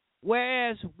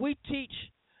 Whereas we teach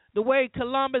the way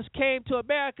Columbus came to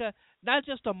America, not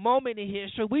just a moment in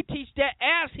history, we teach that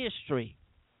as history.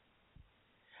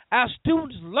 Our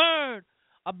students learn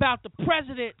about the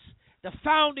presidents, the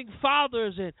founding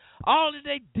fathers, and all that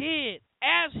they did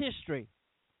as history.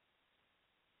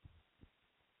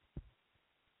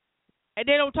 And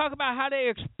they don't talk about how they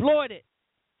exploited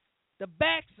the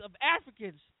backs of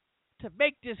Africans to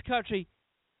make this country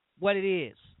what it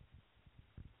is.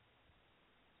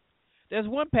 There's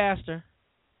one pastor,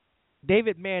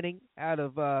 David Manning, out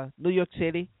of New York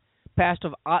City, pastor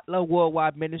of Atla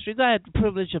Worldwide Ministries. I had the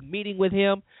privilege of meeting with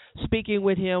him, speaking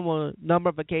with him on a number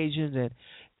of occasions, and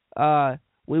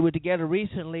we were together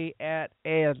recently at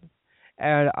an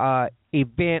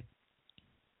event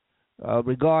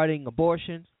regarding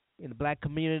abortion in the Black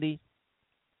community.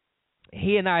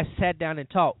 He and I sat down and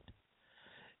talked.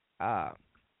 And,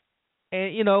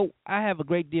 I have a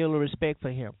great deal of respect for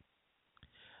him.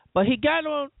 But he got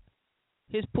on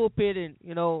his pulpit and,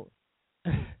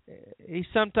 he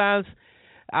sometimes,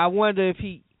 I wonder if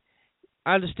he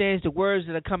understands the words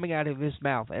that are coming out of his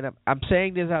mouth. And I'm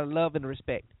saying this out of love and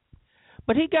respect.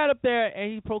 But he got up there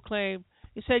and he proclaimed,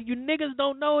 he said, "You niggas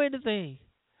don't know anything."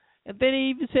 And then he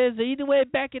even says that even way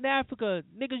back in Africa,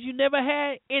 niggas, you never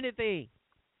had anything.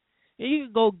 And you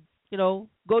can go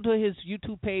to his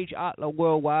YouTube page, Atla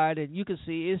Worldwide, and you can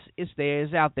see it's there,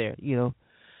 it's out there,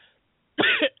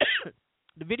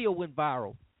 The video went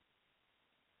viral.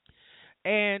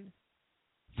 And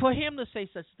for him to say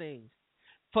such things,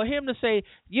 for him to say,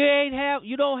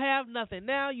 you don't have nothing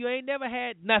now, you ain't never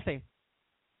had nothing,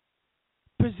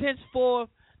 presents for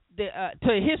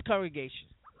to his congregation,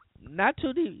 not to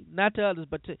others,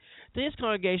 but to his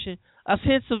congregation, a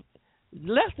sense of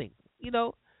nothing,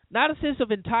 not a sense of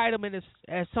entitlement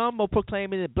as some are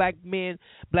proclaiming that black men,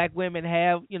 black women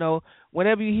have.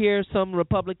 Whenever you hear some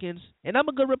Republicans, and I'm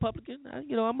a good Republican,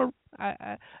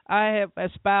 I have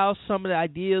espoused some of the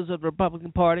ideas of the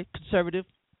Republican Party, conservative.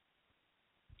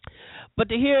 But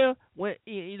to hear when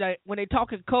they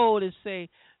talk in code and say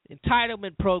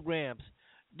entitlement programs,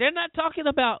 they're not talking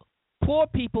about poor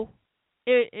people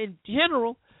in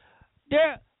general.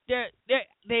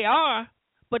 They are,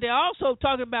 but they're also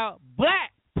talking about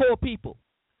black poor people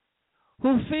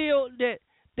who feel that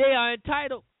they are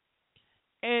entitled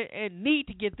and need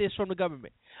to get this from the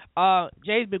government.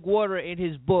 James McWhorter, in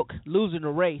his book Losing the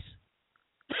Race,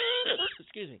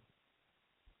 excuse me.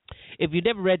 If you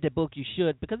never read that book, you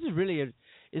should, because it's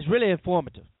really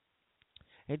informative.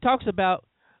 It talks about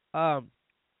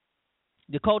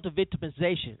the cult of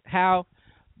victimization, how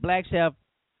blacks have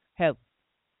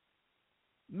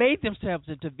made themselves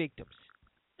into victims.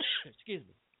 excuse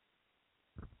me,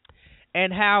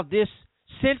 and how this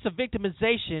sense of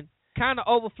victimization kind of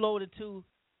overflowed into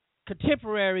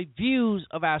contemporary views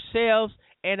of ourselves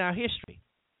and our history.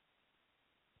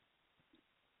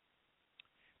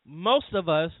 Most of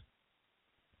us,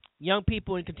 young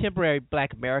people in contemporary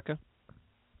Black America,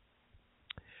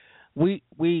 we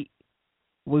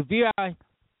view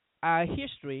our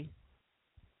history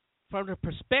from the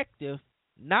perspective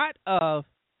not of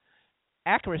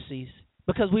accuracies,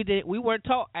 because we weren't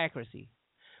taught accuracy.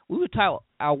 We were taught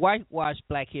our whitewashed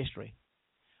Black history.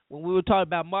 When we were talking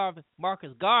about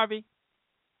Marcus Garvey,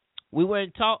 we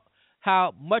weren't taught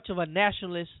how much of a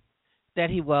nationalist that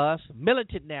he was,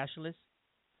 militant nationalist,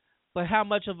 but how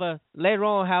much of a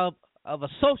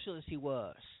socialist he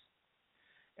was,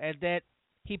 and that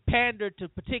he pandered to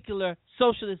particular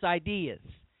socialist ideas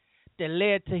that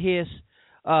led to his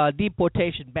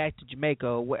deportation back to Jamaica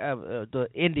or wherever, the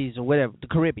Indies or whatever, the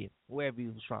Caribbean, wherever he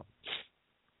was from.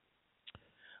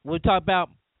 We'll talk about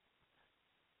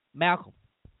Malcolm,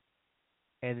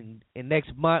 and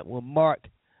next month will mark,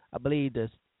 I believe, the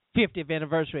 50th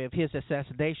anniversary of his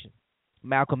assassination,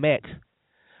 Malcolm X.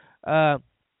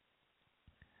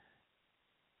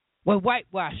 Will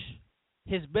whitewash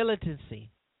his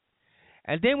militancy.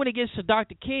 And then when it gets to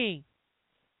Dr. King,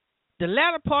 the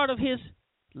latter part of his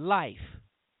life,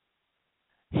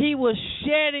 he was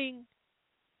shedding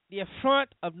the affront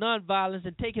of nonviolence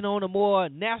and taking on a more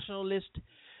nationalist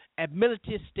and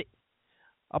militantistic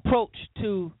approach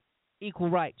to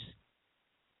equal rights.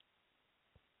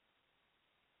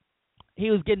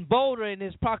 He was getting bolder in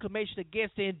his proclamation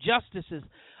against the injustices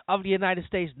of the United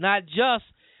States, not just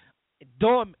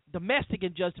domestic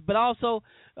injustice, but also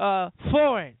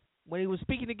foreign, when he was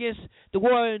speaking against the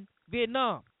war in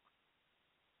Vietnam.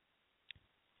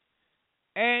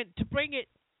 And to bring it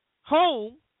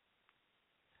home,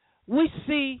 we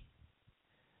see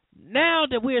now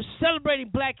that we are celebrating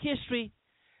Black history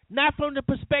not from the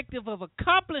perspective of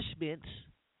accomplishments,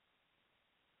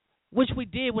 which we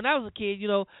did when I was a kid,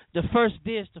 the first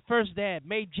this, the first that,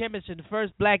 Mae Jemison, the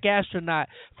first Black astronaut,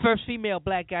 first female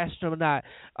Black astronaut,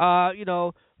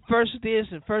 first this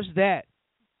and first that.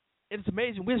 It's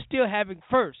amazing. We're still having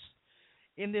firsts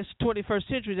in this 21st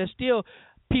century. There's still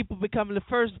people becoming the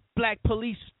first Black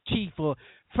police chief or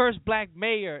first Black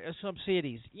mayor in some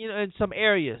cities, in some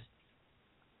areas.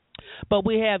 But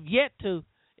we have yet to,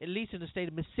 at least in the state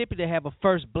of Mississippi, to have a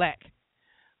first Black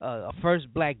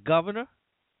governor,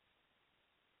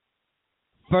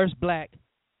 first Black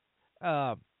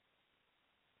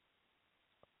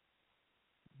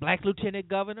lieutenant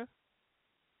governor.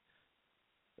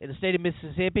 In the state of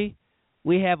Mississippi,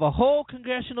 we have a whole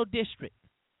congressional district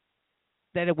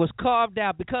that it was carved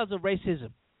out because of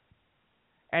racism.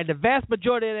 And the vast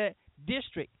majority of that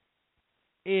district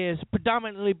is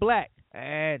predominantly Black.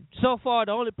 And so far,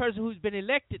 the only person who's been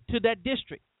elected to that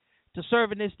district to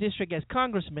serve in this district as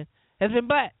congressman has been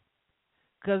Black.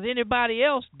 Because anybody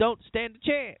else don't stand a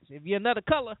chance. If you're another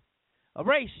color, a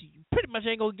race, you pretty much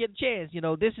ain't going to get a chance.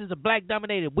 This is a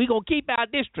Black-dominated. We're going to keep our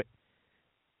district.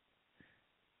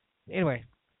 Anyway.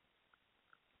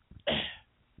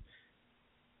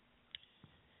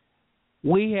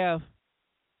 We have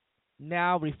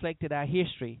now reflected our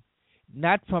history,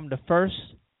 not from the first,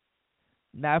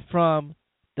 not from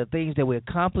the things that we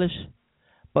accomplished,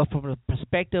 but from the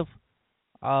perspective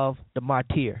of the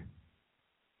martyr.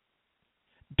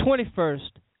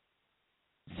 21st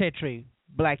century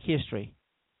Black history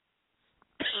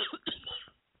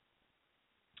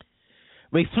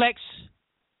reflects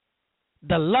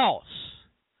the loss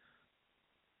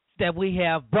that we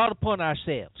have brought upon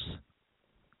ourselves.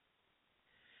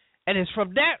 And it's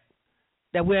from that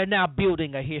we are now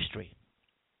building a history.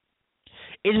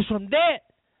 It is from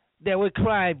that we're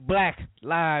crying Black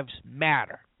Lives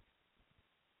Matter.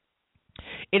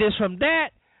 It is from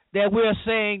that we're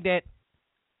saying that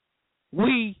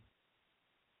we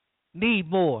need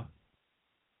more.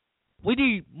 We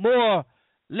need more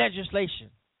legislation.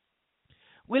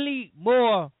 We need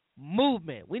more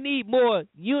movement. We need more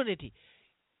unity.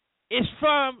 It's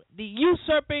from the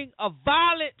usurping of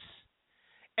violence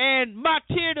and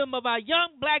martyrdom of our young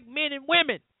Black men and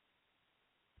women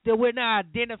that we're now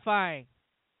identifying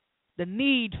the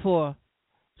need for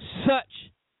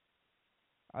such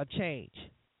a change.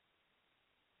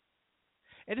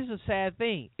 And it's a sad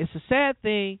thing. It's a sad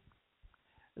thing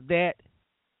that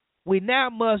we now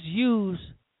must use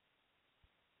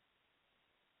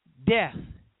death.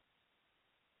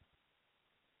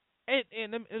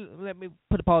 And let me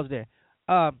put a pause there.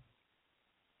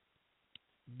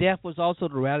 Death was also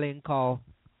the rallying call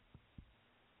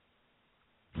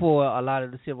for a lot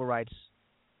of the civil rights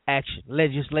action,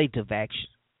 legislative action.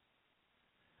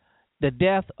 the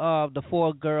death of the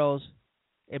 4 girls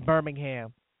in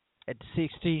Birmingham at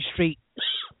 16th Street.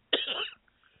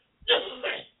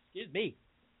 Excuse me.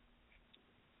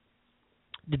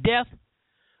 The death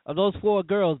of those 4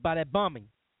 girls by that bombing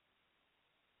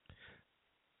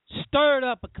stirred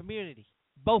up a community,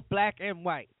 both black and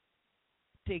white,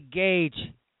 to engage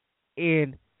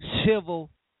in civil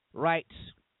rights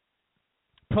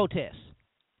protests.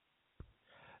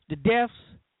 The deaths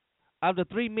of the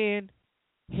 3 men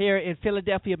here in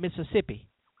Philadelphia, Mississippi,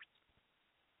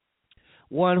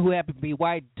 one who happened to be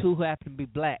white, 2 who happened to be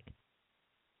black,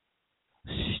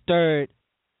 stirred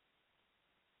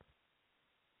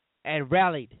and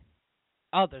rallied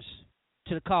others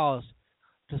to the cause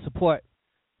to support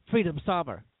Freedom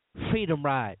Summer, Freedom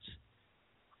Rides.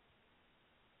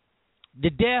 The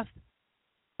death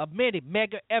of many,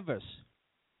 Medgar Evers,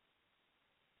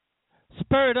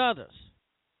 spurred others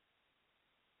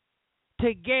to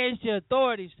engage the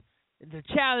authorities and to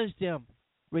challenge them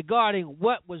regarding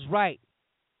what was right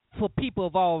for people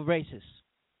of all races.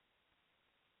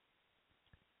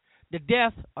 The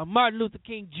death of Martin Luther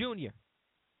King Jr.,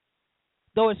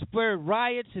 though it spurred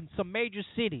riots in some major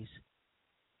cities,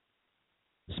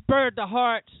 spurred the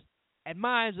hearts and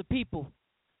minds of people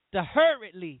to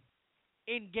hurriedly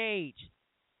engage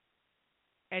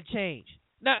and change.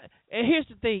 Now, and here's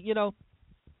the thing,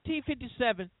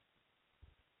 1957,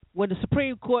 when the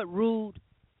Supreme Court ruled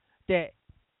that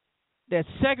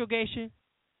segregation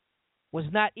was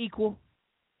not equal,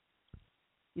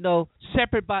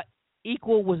 separate but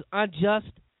equal was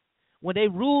unjust, when they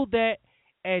ruled that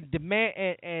and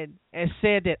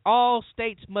said that all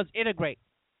states must integrate.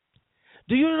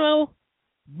 Do you know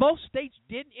most states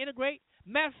didn't integrate?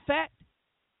 Matter of fact,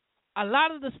 a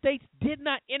lot of the states did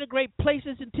not integrate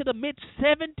places until the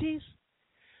mid-70s,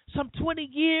 some 20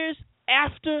 years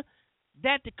after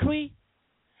that decree.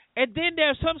 And then there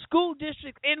are some school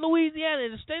districts in Louisiana,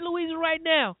 in the state of Louisiana right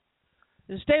now,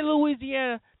 in the state of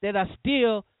Louisiana, that are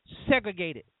still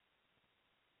segregated.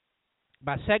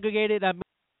 By segregated, I mean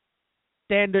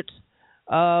standards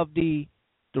of the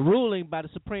ruling by the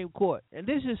Supreme Court. And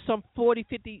this is some 40,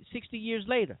 50, 60 years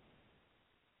later.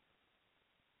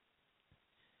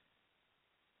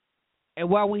 And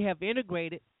while we have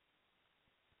integrated,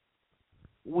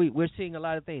 we're seeing a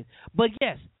lot of things. But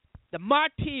yes, the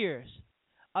martyrs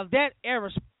of that era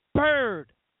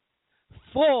spurred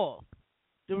for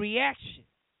the reaction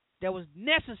that was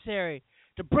necessary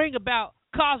to bring about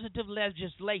causative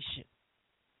legislation.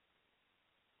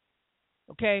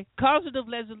 Okay, causative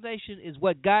legislation is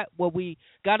what got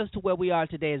us to where we are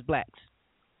today as blacks.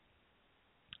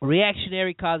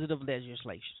 Reactionary causative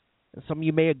legislation. And some of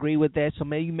you may agree with that.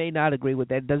 Some of you may not agree with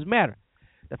that. It doesn't matter.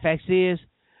 The fact is,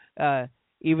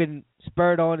 even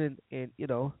spurred on,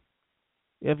 the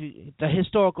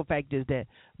historical fact is that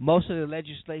most of the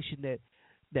legislation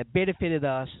that benefited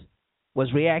us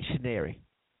was reactionary,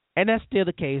 and that's still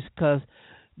the case because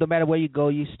no matter where you go,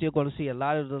 you're still going to see a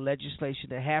lot of the legislation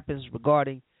that happens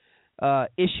regarding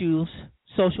issues,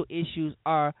 social issues,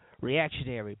 are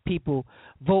reactionary. People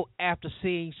vote after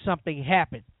seeing something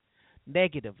happen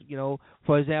negative.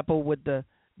 For example, with the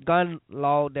gun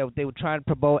law that they were trying to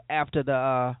promote after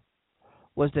the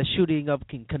shooting of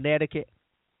Connecticut.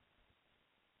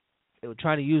 They were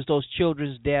trying to use those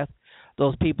children's death,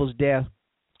 those people's death,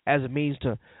 as a means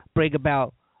to bring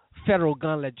about federal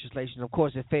gun legislation. Of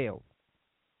course, it failed.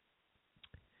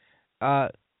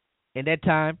 In that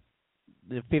time,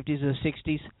 the 50s and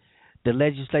 60s, the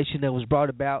legislation that was brought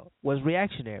about was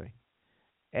reactionary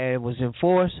and was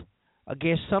enforced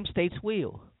against some states'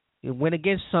 will. It went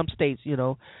against some states,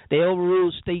 they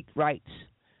overruled state rights,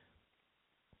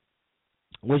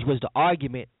 which was the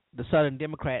argument the Southern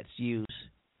Democrats used.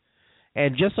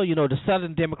 And just so you know, the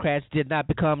Southern Democrats did not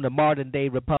become the modern-day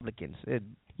Republicans. That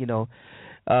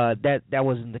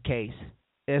wasn't the case.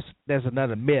 There's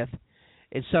another myth.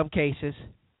 In some cases,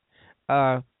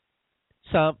 in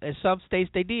some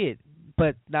states they did,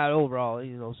 but not overall.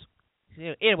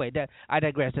 Anyway, I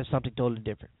digress. That's something totally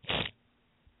different.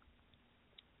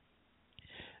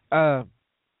 The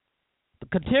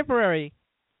contemporary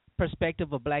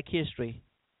perspective of Black history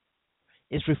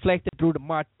is reflected through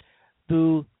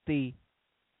the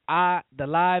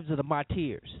lives of the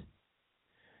martyrs,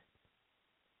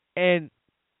 and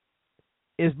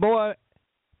is more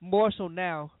so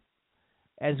now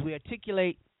as we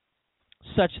articulate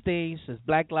such things as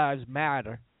Black Lives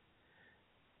Matter.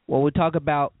 When we talk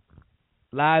about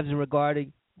lives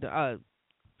regarding the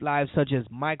lives such as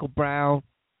Michael Brown,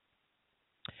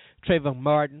 Trayvon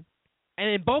Martin, and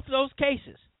in both of those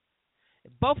cases,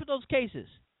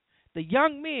 the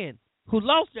young men who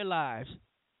lost their lives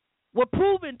were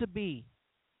proven to be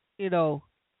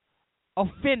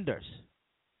offenders.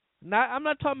 I'm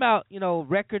not talking about,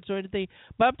 records or anything,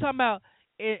 but I'm talking about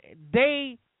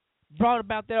they brought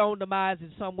about their own demise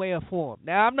in some way or form.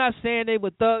 Now, I'm not saying they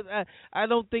were thugs. I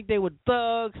don't think they were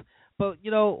thugs, but,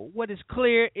 what is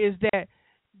clear is that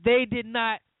they did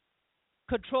not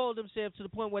control themselves to the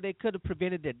point where they could have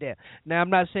prevented their death. Now, I'm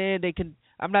not saying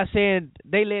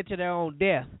they led to their own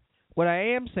death. What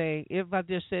I am saying, if I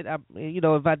just said that,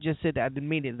 I didn't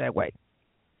mean it that way.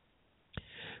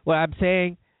 What I'm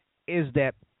saying is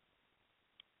that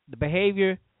the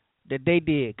behavior that they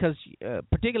did, because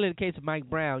particularly in the case of Mike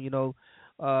Brown,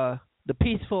 the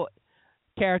peaceful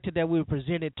character that we were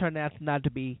presented turned out not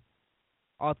to be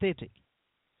authentic.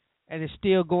 And it's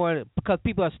still going, because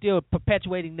people are still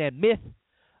perpetuating that myth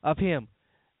of him.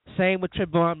 Same with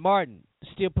Trayvon Martin,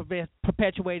 still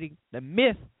perpetuating the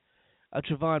myth of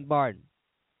Trayvon Martin.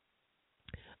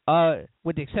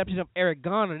 With the exception of Eric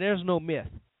Garner, there's no myth.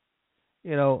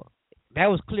 That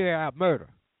was clear out murder.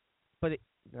 But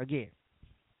again,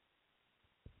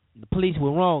 the police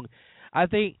were wrong. I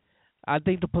think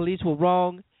the police were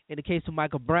wrong in the case of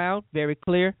Michael Brown. Very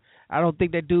clear. I don't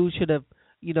think that dude should have,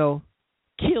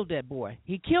 killed that boy.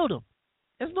 He killed him.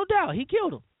 There's no doubt. He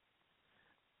killed him.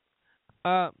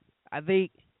 I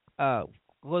think,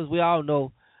 because we all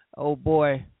know, old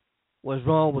boy was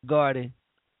wrong regarding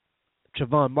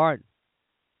Trayvon Martin.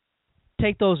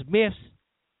 Take those myths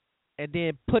and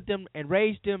then put them and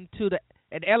raise them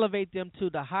and elevate them to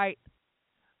the height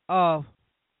of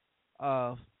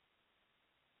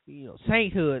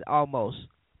sainthood almost.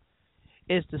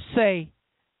 Is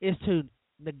to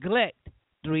neglect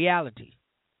the reality.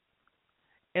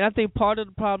 And I think part of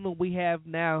the problem we have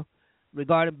now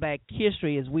regarding Black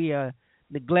history is we are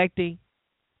neglecting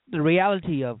the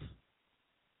reality of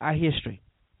our history.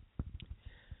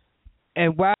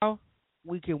 And while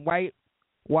we can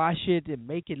whitewash it and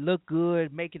make it look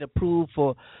good, make it approved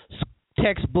for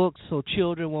textbooks so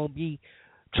children won't be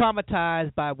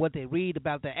traumatized by what they read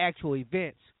about the actual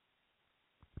events,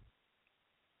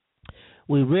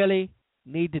 we really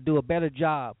need to do a better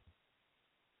job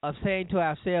of saying to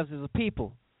ourselves as a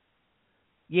people,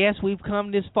 yes, we've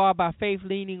come this far by faith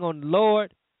leaning on the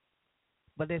Lord,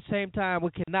 but at the same time we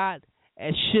cannot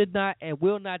and should not and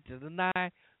will not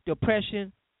deny the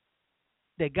oppression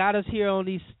that got us here on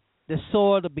the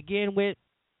soil to begin with,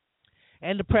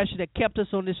 and the pressure that kept us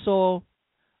on this soil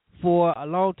for a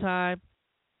long time,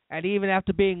 and even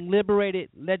after being liberated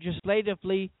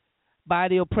legislatively by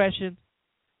the oppression,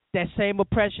 that same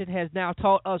oppression has now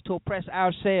taught us to oppress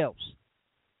ourselves.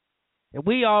 And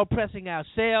we are oppressing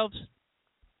ourselves.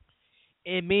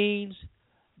 It means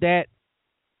that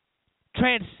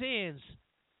transcends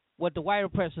what the white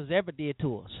oppressors ever did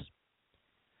to us.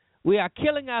 We are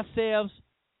killing ourselves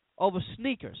over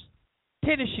sneakers,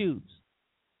 tennis shoes,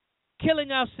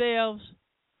 killing ourselves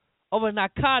over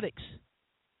narcotics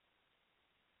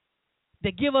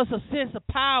that give us a sense of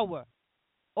power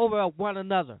over one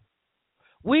another.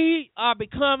 We are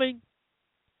becoming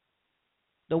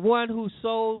the one who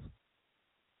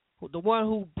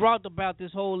brought about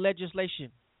this whole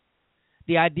legislation,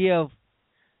 the idea of,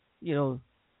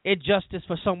 injustice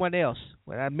for someone else.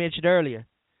 When I mentioned earlier,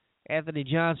 Anthony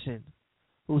Johnson,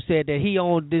 who said that he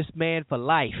owned this man for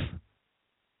life.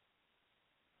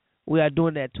 We are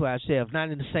doing that to ourselves,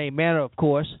 not in the same manner, of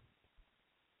course,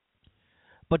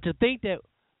 but to think that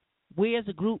we as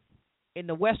a group in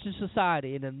the Western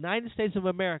society, in the United States of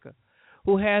America,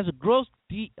 who has a gross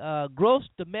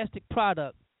domestic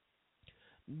product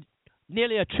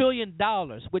nearly $1 trillion,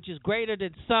 which is greater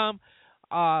than some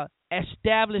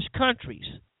established countries,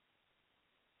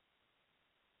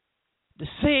 to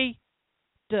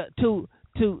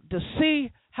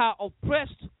see how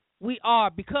oppressed we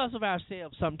are because of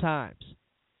ourselves sometimes.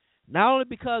 Not only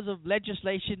because of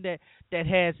legislation that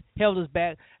has held us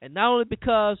back, and not only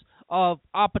because of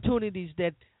opportunities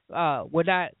that were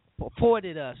not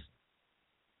afforded us,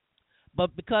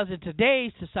 but because in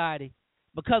today's society,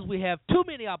 because we have too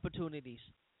many opportunities,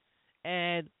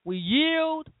 and we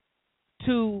yield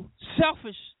to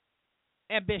selfish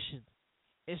ambition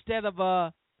instead of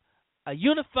a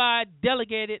unified,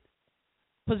 delegated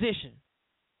position.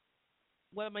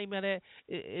 What I mean by that,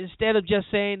 instead of just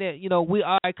saying that, we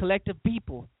are a collective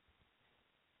people,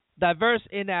 diverse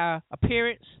in our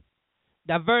appearance,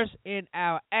 diverse in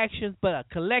our actions, but a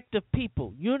collective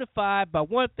people, unified by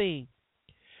one thing.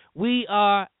 We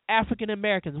are African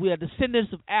Americans. We are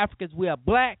descendants of Africans. We are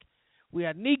black. We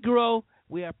are Negro.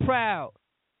 We are proud.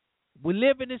 We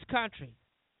live in this country,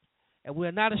 and we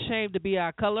are not ashamed to be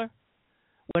our color.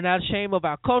 We're not ashamed of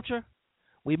our culture.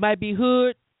 We might be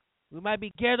hood. We might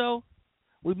be ghetto.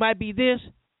 We might be this,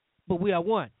 but we are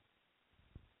one.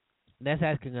 That's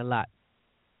asking a lot.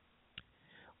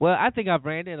 Well, I think I've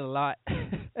ranted a lot.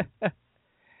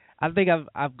 I think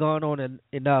I've gone on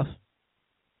enough.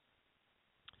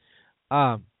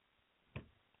 But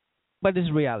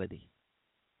it's reality.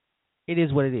 It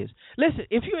is what it is. Listen,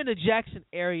 if you're in the Jackson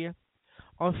area,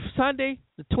 on Sunday,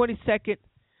 the 22nd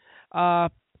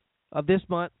of this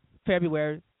month,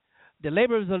 February, the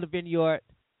Laborers of the Vineyard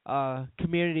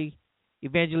Community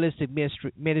Evangelistic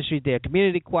Ministry, their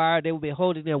community choir, they will be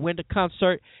holding their winter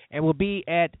concert and will be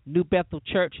at New Bethel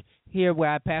Church here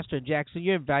where I pastor in Jackson.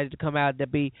 You're invited to come out.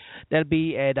 That'll be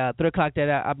at 4 o'clock that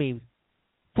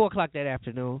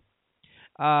afternoon.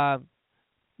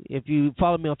 If you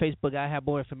follow me on Facebook, I have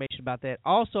more information about that.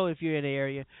 Also, if you're in the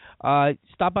area,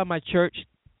 stop by my church,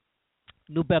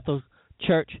 New Bethel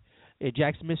Church in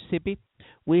Jackson, Mississippi.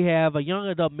 We have a young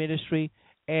adult ministry,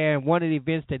 and one of the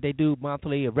events that they do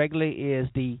monthly or regularly is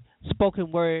the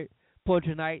spoken word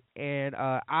poetry night. And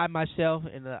I myself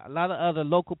and a lot of other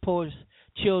local poets,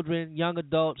 children, young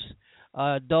adults,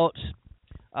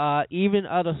 even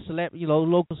other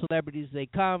local celebrities, they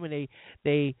come and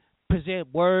they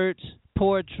present words,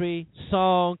 poetry,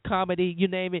 song, comedy, you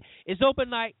name it. It's open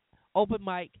night, open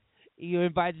mic. You're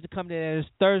invited to come there. It's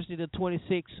Thursday the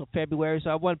 26th of February, so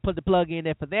I want to put the plug in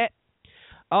there for that.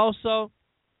 Also,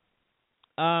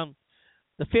 the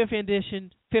fifth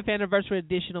anniversary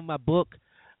edition of my book,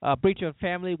 Preacher and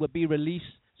Family, will be released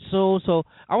soon. So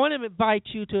I want to invite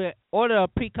you to order a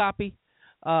pre-order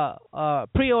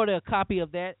a copy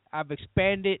of that. I've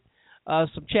expanded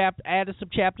added some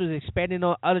chapters, expanding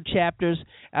on other chapters.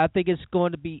 I think it's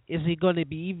going to be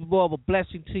even more of a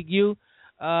blessing to you.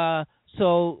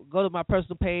 So go to my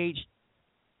personal page,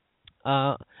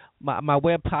 my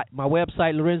website,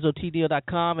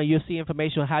 lorenzotneal.com, and you'll see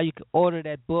information on how you can order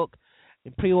that book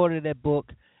and pre-order that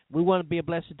book. We want to be a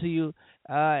blessing to you,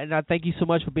 and I thank you so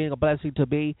much for being a blessing to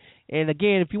me. And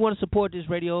again, if you want to support this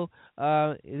radio,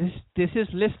 this is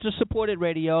listener-supported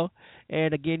radio,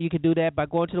 and again, you can do that by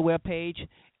going to the webpage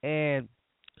and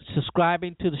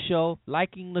subscribing to the show,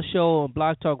 liking the show on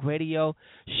Blog Talk Radio,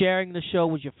 sharing the show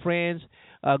with your friends,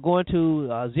 going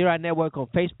to Zero Network on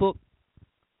Facebook,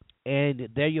 and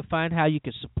there you'll find how you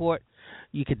can support.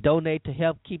 You can donate to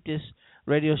help keep this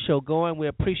radio show going. We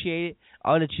appreciate it,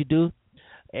 all that you do.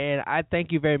 And I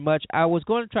thank you very much. I was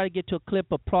going to try to get to a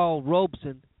clip of Paul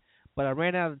Robeson, but I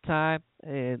ran out of time.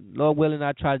 And Lord willing,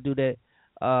 I'll try to do that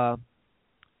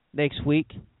next week.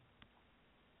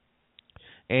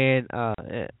 And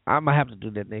I might have to do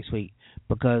that next week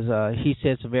because he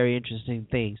said some very interesting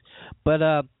things. But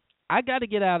I got to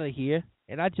get out of here.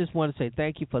 And I just want to say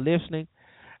thank you for listening.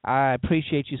 I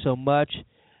appreciate you so much.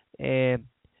 And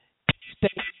stay.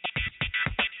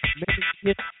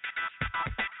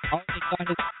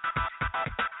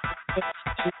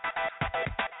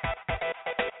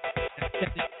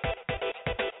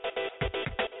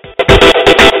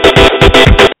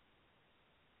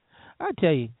 I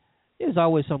tell you, there's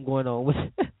always something going on with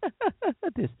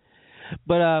this.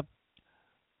 But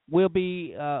we'll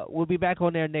be back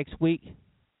on there next week,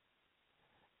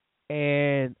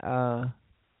 and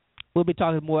we'll be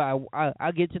talking more.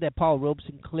 I'll get to that Paul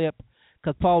Robeson clip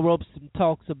because Paul Robeson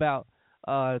talks about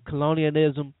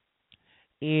colonialism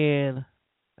and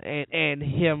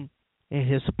him and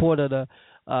his support of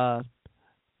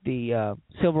the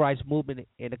civil rights movement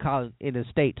in the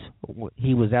states.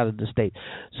 He was out of the state.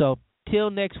 So till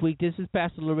next week, this is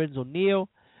Pastor Lorenzo Neal,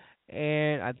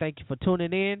 and I thank you for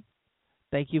tuning in.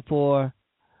 Thank you for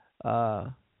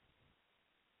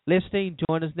listening.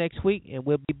 Join us next week, and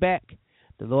we'll be back,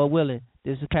 the Lord willing.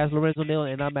 This is Pastor Lorenzo Neal,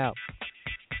 and I'm out.